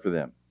didn't work for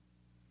them.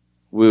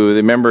 We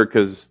remember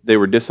because they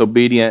were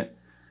disobedient.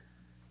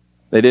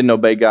 They didn't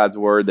obey God's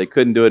word. They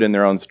couldn't do it in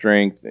their own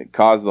strength. It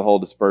caused the whole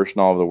dispersion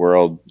all over the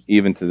world.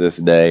 Even to this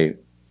day,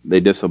 they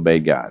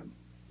disobeyed God.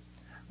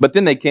 But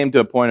then they came to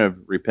a point of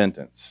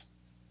repentance.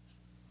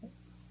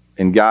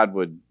 And God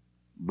would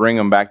bring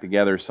them back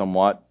together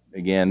somewhat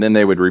again. Then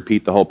they would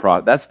repeat the whole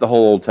process. That's the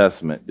whole Old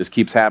Testament. It just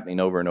keeps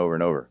happening over and over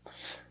and over.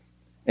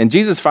 And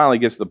Jesus finally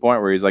gets to the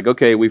point where he's like,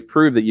 okay, we've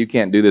proved that you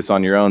can't do this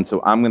on your own, so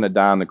I'm going to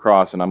die on the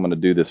cross and I'm going to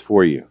do this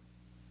for you.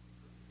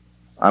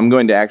 I'm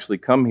going to actually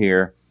come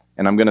here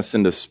and I'm going to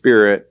send a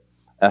spirit,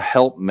 a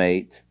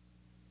helpmate,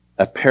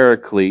 a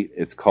paraclete,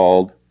 it's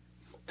called,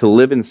 to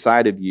live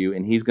inside of you,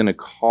 and he's going to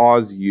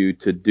cause you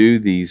to do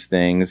these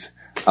things.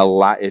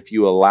 If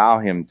you allow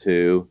him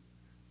to,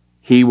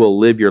 he will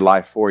live your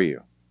life for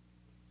you.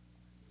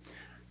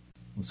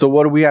 So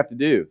what do we have to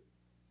do?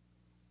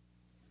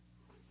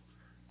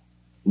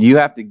 You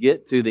have to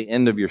get to the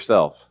end of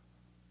yourself.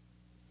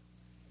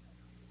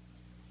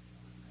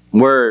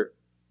 Where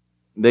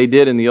they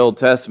did in the Old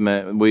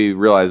Testament, we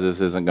realize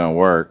this isn't going to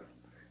work.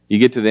 You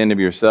get to the end of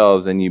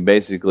yourselves and you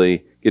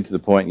basically get to the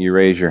point and you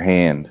raise your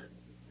hand.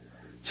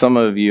 Some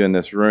of you in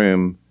this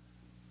room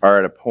are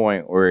at a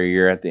point where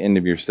you're at the end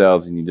of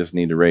yourselves and you just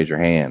need to raise your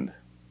hand.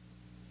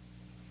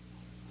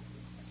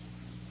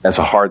 That's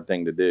a hard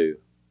thing to do.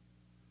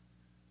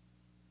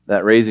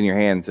 That raising your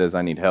hand says,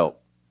 I need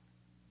help.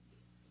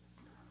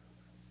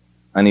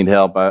 I need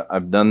help.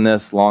 I've done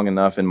this long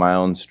enough in my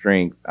own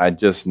strength. I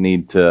just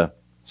need to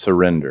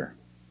surrender.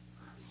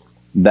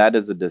 That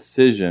is a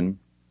decision,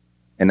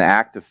 an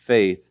act of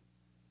faith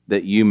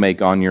that you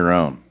make on your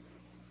own.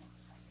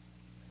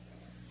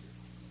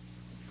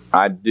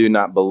 I do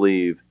not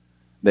believe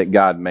that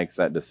God makes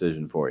that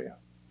decision for you.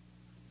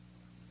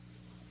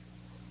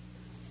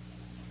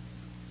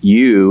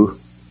 You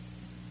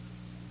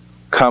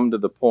come to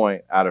the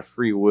point out of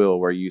free will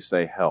where you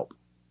say help.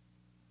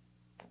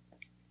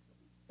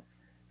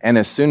 And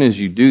as soon as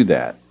you do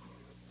that,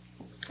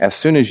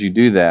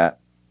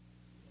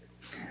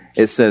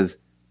 it says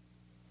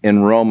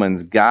in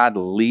Romans, God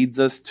leads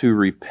us to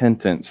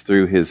repentance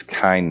through his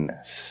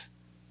kindness.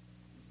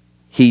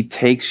 He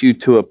takes you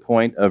to a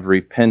point of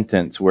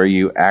repentance where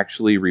you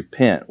actually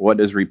repent. What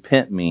does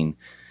repent mean?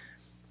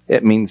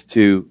 It means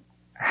to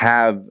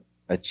have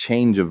a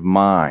change of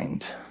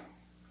mind.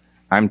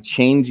 I'm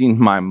changing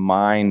my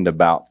mind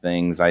about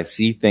things. I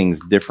see things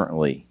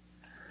differently.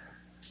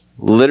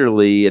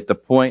 Literally, at the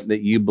point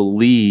that you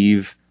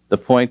believe,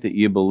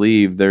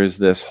 there's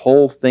this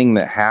whole thing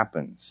that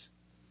happens.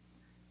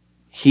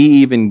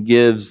 He even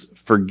gives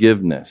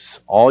forgiveness.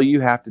 All you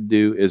have to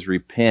do is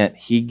repent.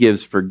 He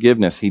gives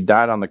forgiveness. He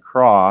died on the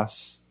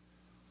cross.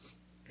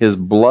 His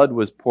blood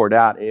was poured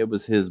out. It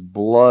was his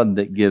blood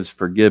that gives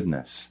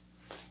forgiveness.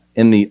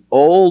 In the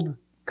old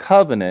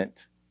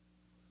covenant,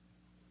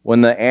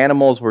 when the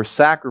animals were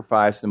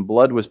sacrificed and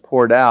blood was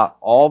poured out,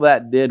 all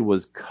that did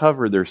was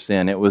cover their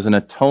sin. It was an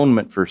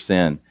atonement for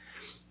sin.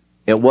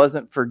 It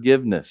wasn't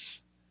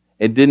forgiveness.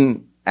 It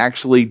didn't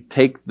actually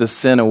take the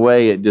sin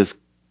away. It just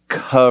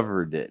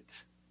covered it.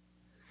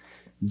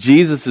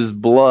 Jesus'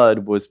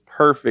 blood was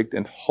perfect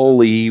and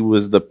holy. He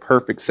was the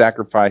perfect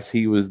sacrifice.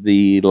 He was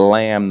the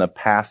lamb, the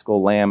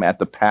paschal lamb at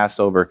the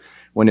Passover.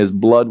 When his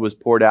blood was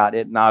poured out,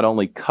 it not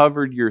only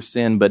covered your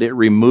sin, but it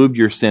removed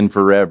your sin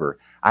forever.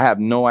 I have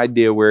no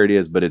idea where it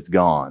is, but it's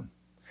gone.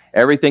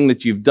 Everything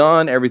that you've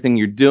done, everything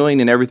you're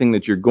doing, and everything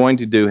that you're going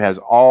to do has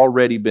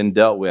already been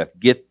dealt with.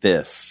 Get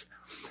this.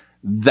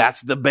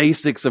 That's the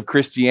basics of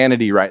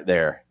Christianity right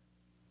there.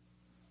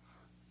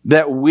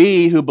 That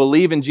we who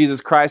believe in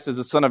Jesus Christ as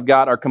the Son of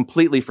God are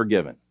completely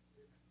forgiven.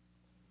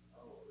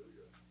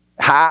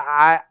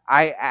 I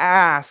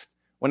asked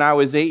when I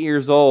was 8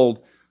 years old,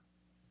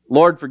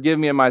 Lord, forgive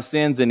me of my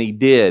sins, and He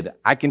did.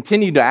 I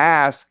continued to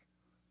ask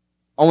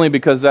only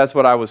because that's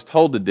what I was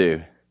told to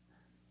do.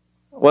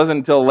 It wasn't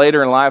until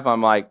later in life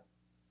I'm like,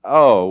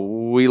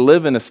 oh, we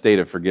live in a state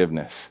of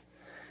forgiveness.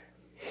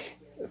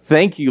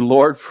 Thank you,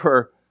 Lord,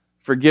 for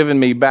forgiving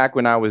me back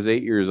when I was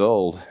 8 years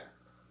old.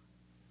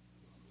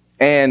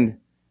 And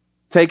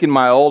taking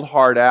my old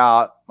heart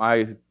out,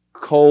 my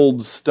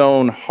cold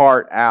stone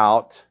heart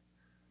out,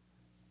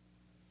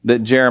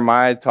 that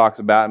Jeremiah talks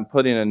about, and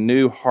putting a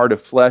new heart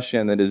of flesh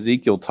in that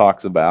Ezekiel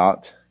talks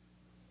about,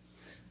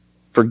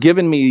 for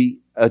giving me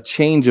a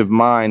change of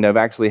mind. I've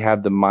actually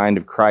had the mind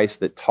of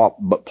Christ that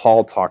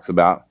Paul talks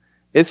about.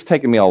 It's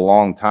taken me a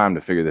long time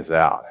to figure this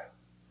out.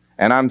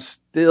 And I'm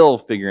still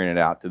figuring it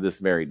out to this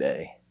very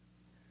day.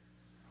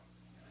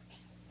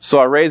 So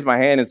I raised my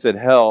hand and said,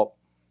 help.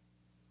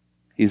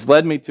 He's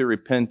led me to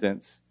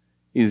repentance.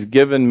 He's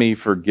given me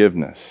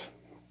forgiveness.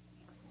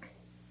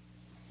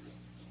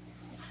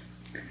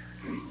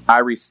 I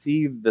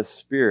received the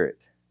Spirit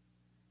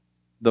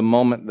the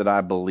moment that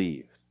I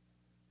believed.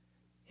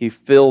 He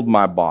filled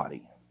my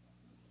body.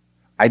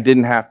 I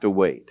didn't have to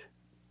wait.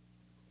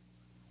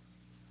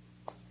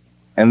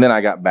 And then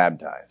I got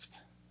baptized.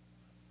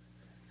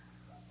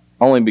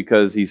 Only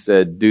because He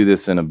said, do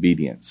this in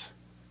obedience.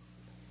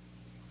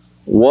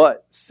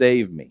 What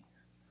saved me?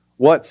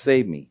 What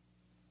saved me?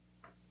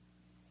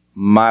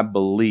 My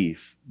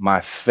belief,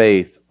 my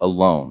faith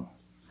alone.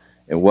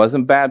 It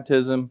wasn't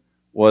baptism,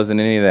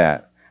 wasn't any of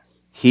that.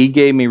 He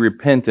gave me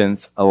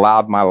repentance,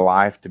 allowed my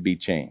life to be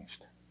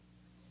changed.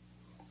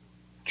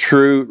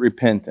 True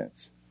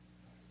repentance.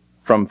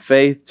 From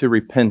faith to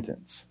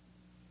repentance.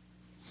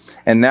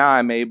 And now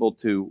I'm able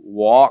to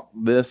walk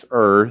this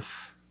earth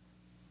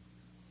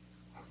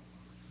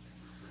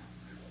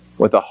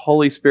with the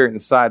Holy Spirit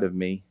inside of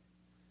me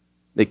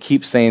that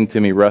keeps saying to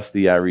me,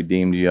 Rusty, I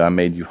redeemed you. I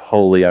made you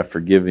holy. I've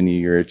forgiven you.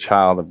 You're a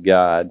child of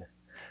God.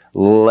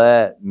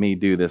 Let me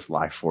do this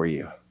life for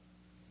you.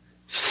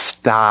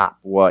 Stop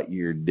what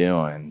you're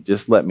doing.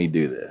 Just let me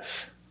do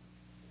this.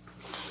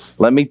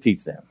 Let me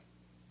teach them.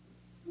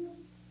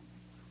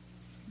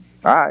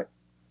 All right.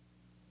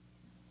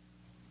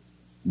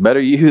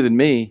 Better you than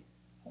me.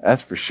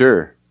 That's for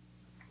sure.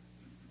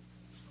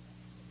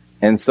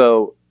 And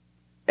so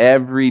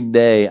every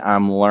day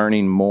I'm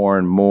learning more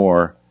and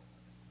more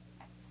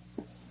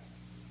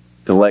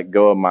to let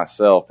go of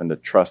myself and to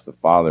trust the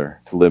Father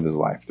to live His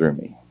life through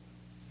me.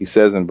 He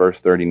says in verse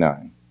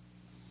 39,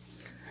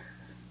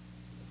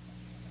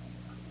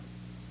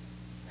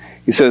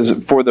 He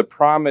says, for the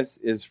promise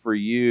is for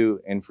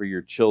you and for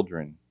your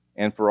children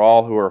and for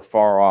all who are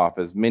far off,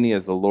 as many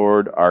as the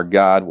Lord our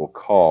God will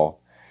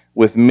call.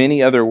 With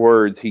many other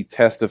words, He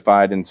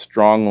testified and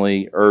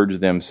strongly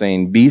urged them,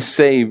 saying, be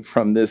saved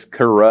from this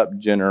corrupt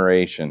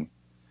generation.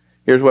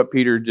 Here's what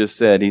Peter just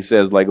said. He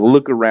says,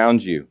 look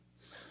around you.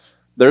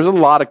 There's a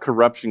lot of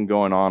corruption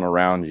going on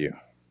around you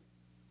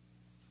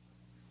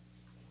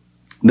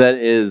that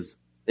is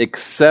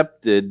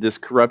accepted. This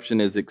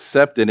corruption is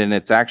accepted, and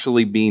it's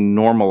actually being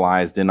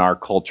normalized in our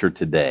culture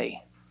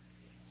today.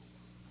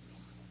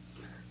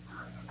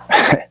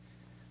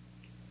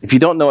 If you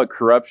don't know what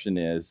corruption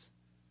is,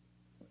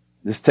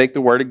 just take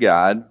the Word of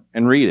God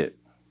and read it.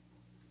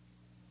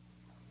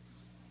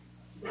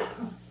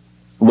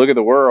 Look at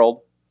the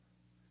world,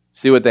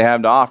 see what they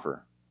have to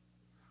offer.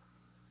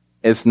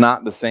 It's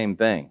not the same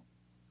thing.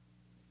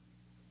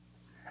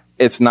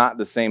 It's not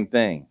the same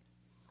thing.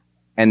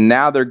 And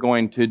now they're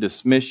going to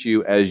dismiss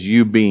you as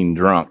you being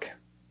drunk.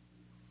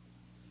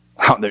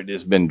 Oh, they've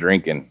just been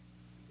drinking.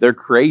 They're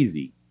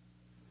crazy.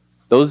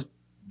 Those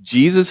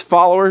Jesus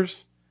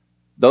followers,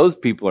 those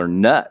people are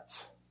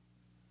nuts.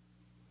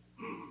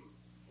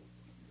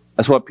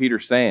 That's what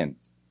Peter's saying.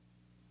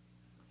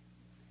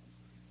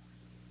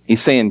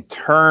 He's saying,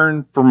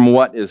 turn from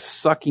what is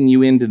sucking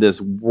you into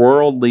this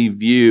worldly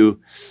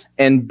view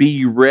and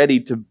be ready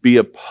to be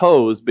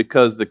opposed,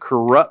 because the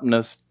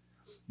corruptness,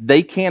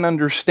 they can't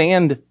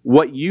understand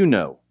what you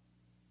know.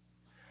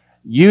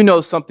 You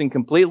know something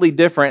completely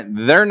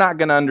different. They're not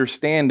going to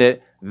understand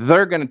it.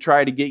 They're going to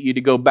try to get you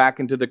to go back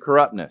into the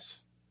corruptness.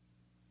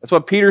 That's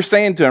what Peter's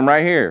saying to him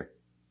right here.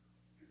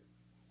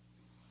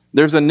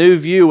 There's a new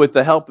view with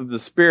the help of the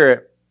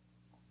Spirit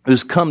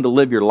who's come to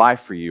live your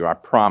life for you, I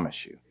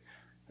promise you.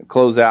 To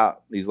close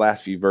out these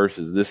last few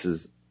verses, this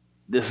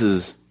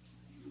is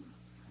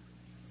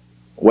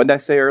what did I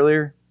say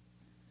earlier?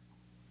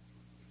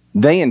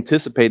 They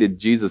anticipated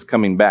Jesus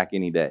coming back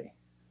any day.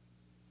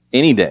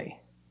 Any day.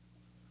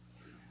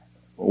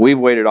 We've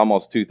waited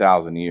almost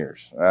 2,000 years.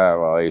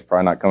 Well, He's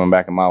probably not coming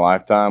back in my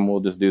lifetime.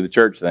 We'll just do the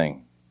church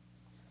thing.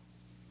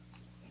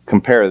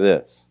 Compare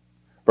this.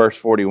 Verse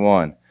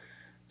 41.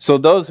 So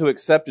those who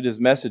accepted His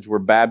message were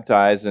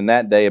baptized, and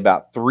that day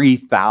about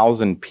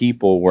 3,000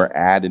 people were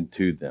added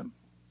to them.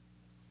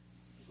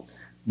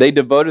 They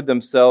devoted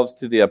themselves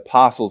to the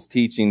apostles'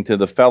 teaching, to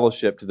the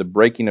fellowship, to the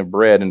breaking of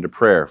bread, and to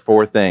prayer.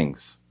 4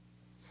 things.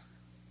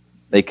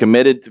 They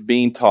committed to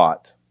being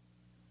taught.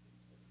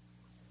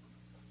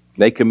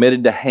 They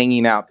committed to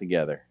hanging out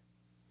together.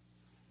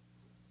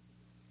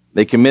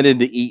 They committed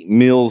to eat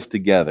meals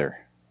together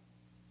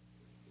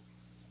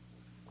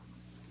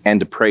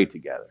and to pray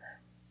together.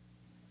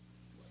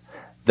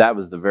 That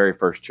was the very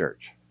first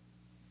church.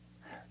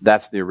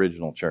 That's the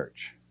original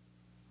church.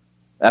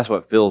 That's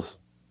what Phil's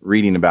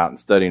reading about and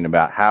studying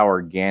about. How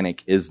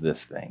organic is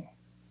this thing?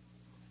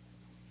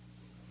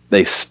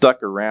 They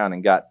stuck around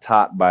and got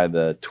taught by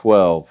the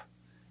 12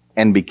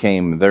 and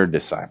became their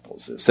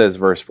disciples. It says,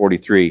 verse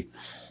 43,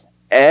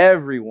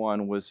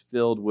 everyone was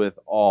filled with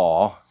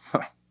awe,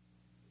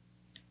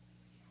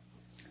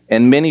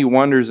 and many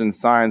wonders and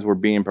signs were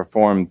being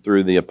performed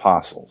through the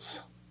apostles.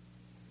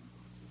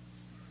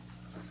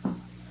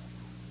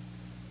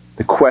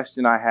 The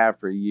question I have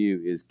for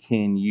you is,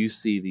 can you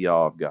see the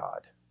awe of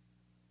God?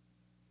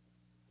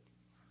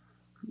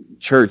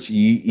 Church,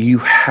 you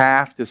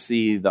have to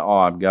see the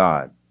awe of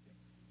God.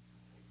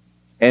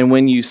 And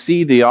when you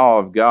see the awe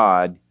of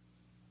God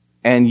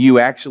and you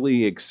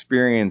actually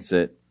experience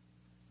it,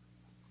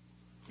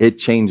 it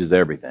changes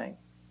everything.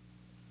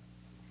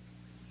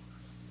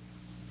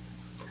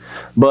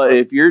 But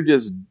if you're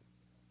just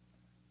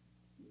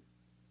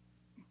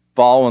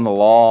following the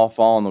law,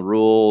 following the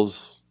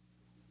rules,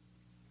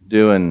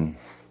 doing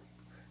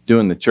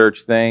the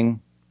church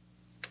thing,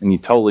 and you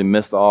totally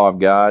miss the awe of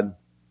God,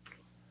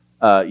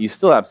 you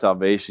still have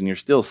salvation, you're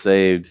still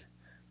saved,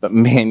 but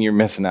man, you're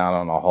missing out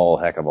on a whole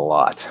heck of a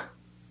lot.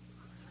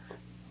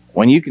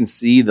 When you can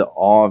see the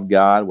awe of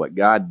God, what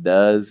God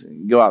does,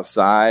 and you go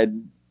outside,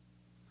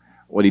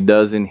 what He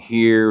does in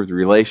here with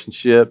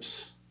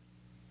relationships,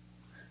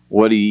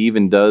 what He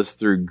even does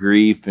through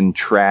grief and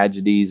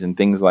tragedies and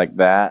things like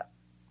that,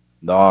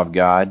 the awe of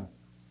God,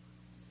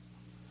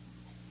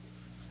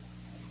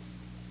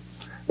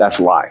 that's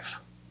life.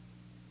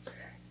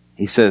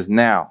 He says,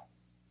 now,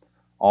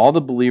 all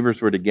the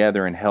believers were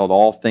together and held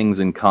all things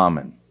in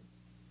common.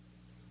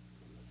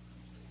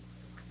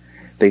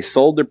 They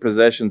sold their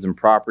possessions and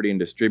property and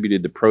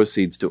distributed the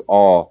proceeds to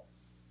all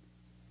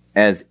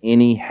as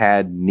any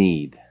had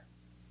need.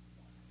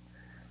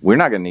 We're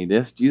not going to need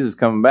this. Jesus is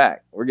coming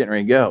back. We're getting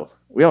ready to go.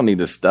 We don't need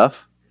this stuff.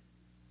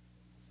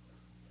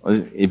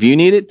 If you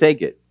need it,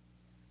 take it.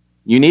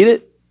 You need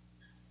it?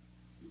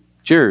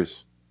 It's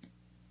yours.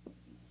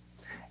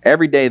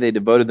 Every day they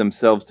devoted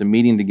themselves to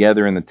meeting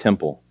together in the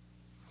temple.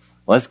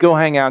 Let's go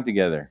hang out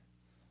together.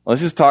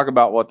 Let's just talk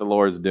about what the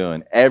Lord's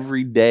doing.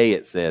 Every day,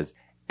 it says.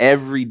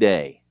 Every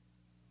day.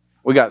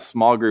 We got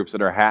small groups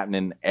that are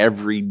happening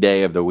every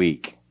day of the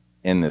week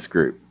in this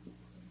group.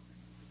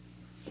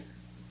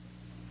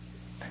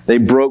 They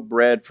broke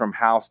bread from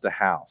house to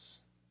house.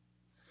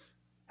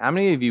 How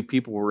many of you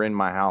people were in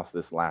my house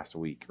this last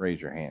week? Raise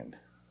your hand.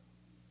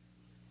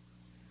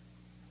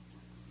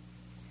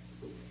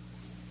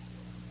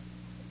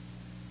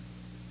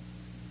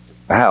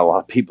 I had a lot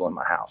of people in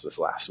my house this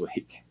last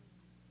week.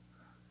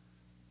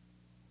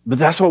 But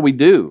that's what we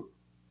do.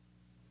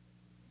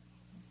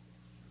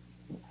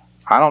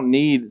 I don't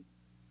need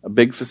a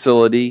big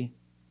facility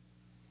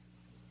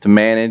to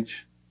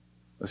manage.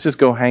 Let's just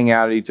go hang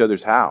out at each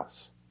other's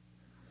house.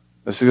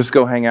 Let's just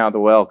go hang out at the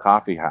Well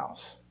Coffee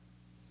House.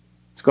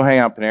 Let's go hang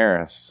out at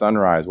Panera,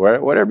 Sunrise,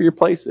 whatever your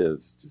place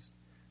is.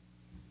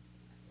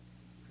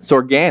 It's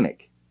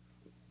organic.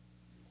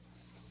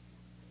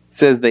 It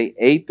says they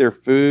ate their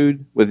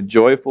food with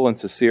joyful and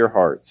sincere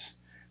hearts,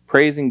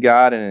 praising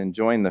God and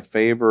enjoying the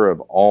favor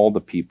of all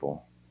the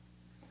people.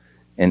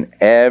 And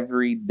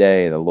every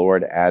day the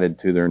Lord added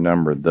to their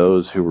number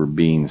those who were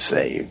being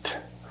saved.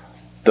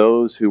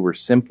 Those who were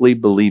simply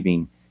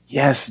believing,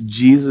 yes,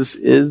 Jesus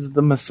is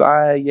the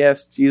Messiah.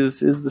 Yes,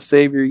 Jesus is the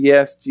Savior.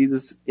 Yes,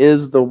 Jesus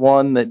is the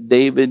one that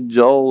David,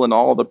 Joel, and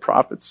all the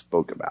prophets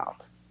spoke about.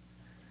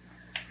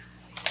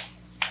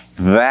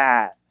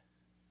 That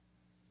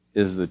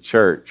is the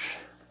church.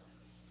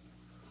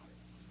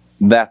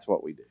 That's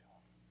what we do.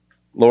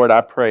 Lord,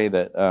 I pray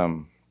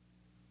that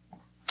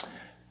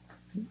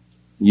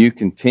you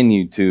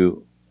continue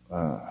to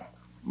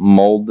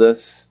mold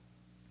us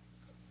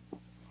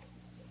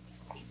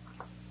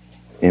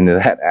into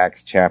that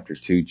Acts chapter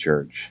 2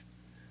 church.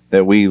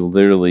 That we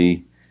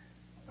literally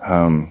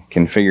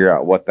can figure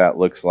out what that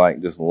looks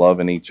like, just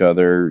loving each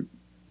other,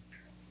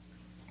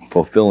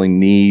 fulfilling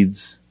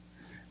needs,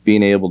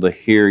 being able to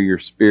hear your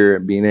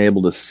Spirit, being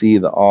able to see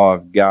the awe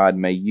of God.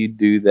 May you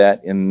do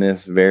that in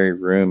this very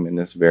room, in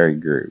this very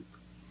group.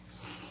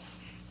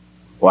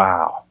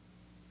 Wow.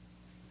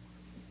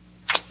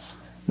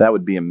 That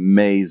would be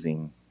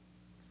amazing.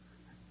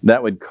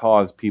 That would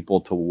cause people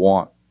to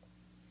want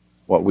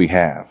what we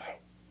have.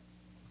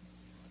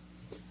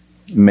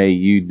 May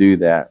you do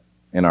that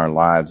in our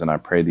lives, and I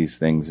pray these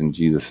things in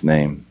Jesus'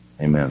 name.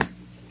 Amen.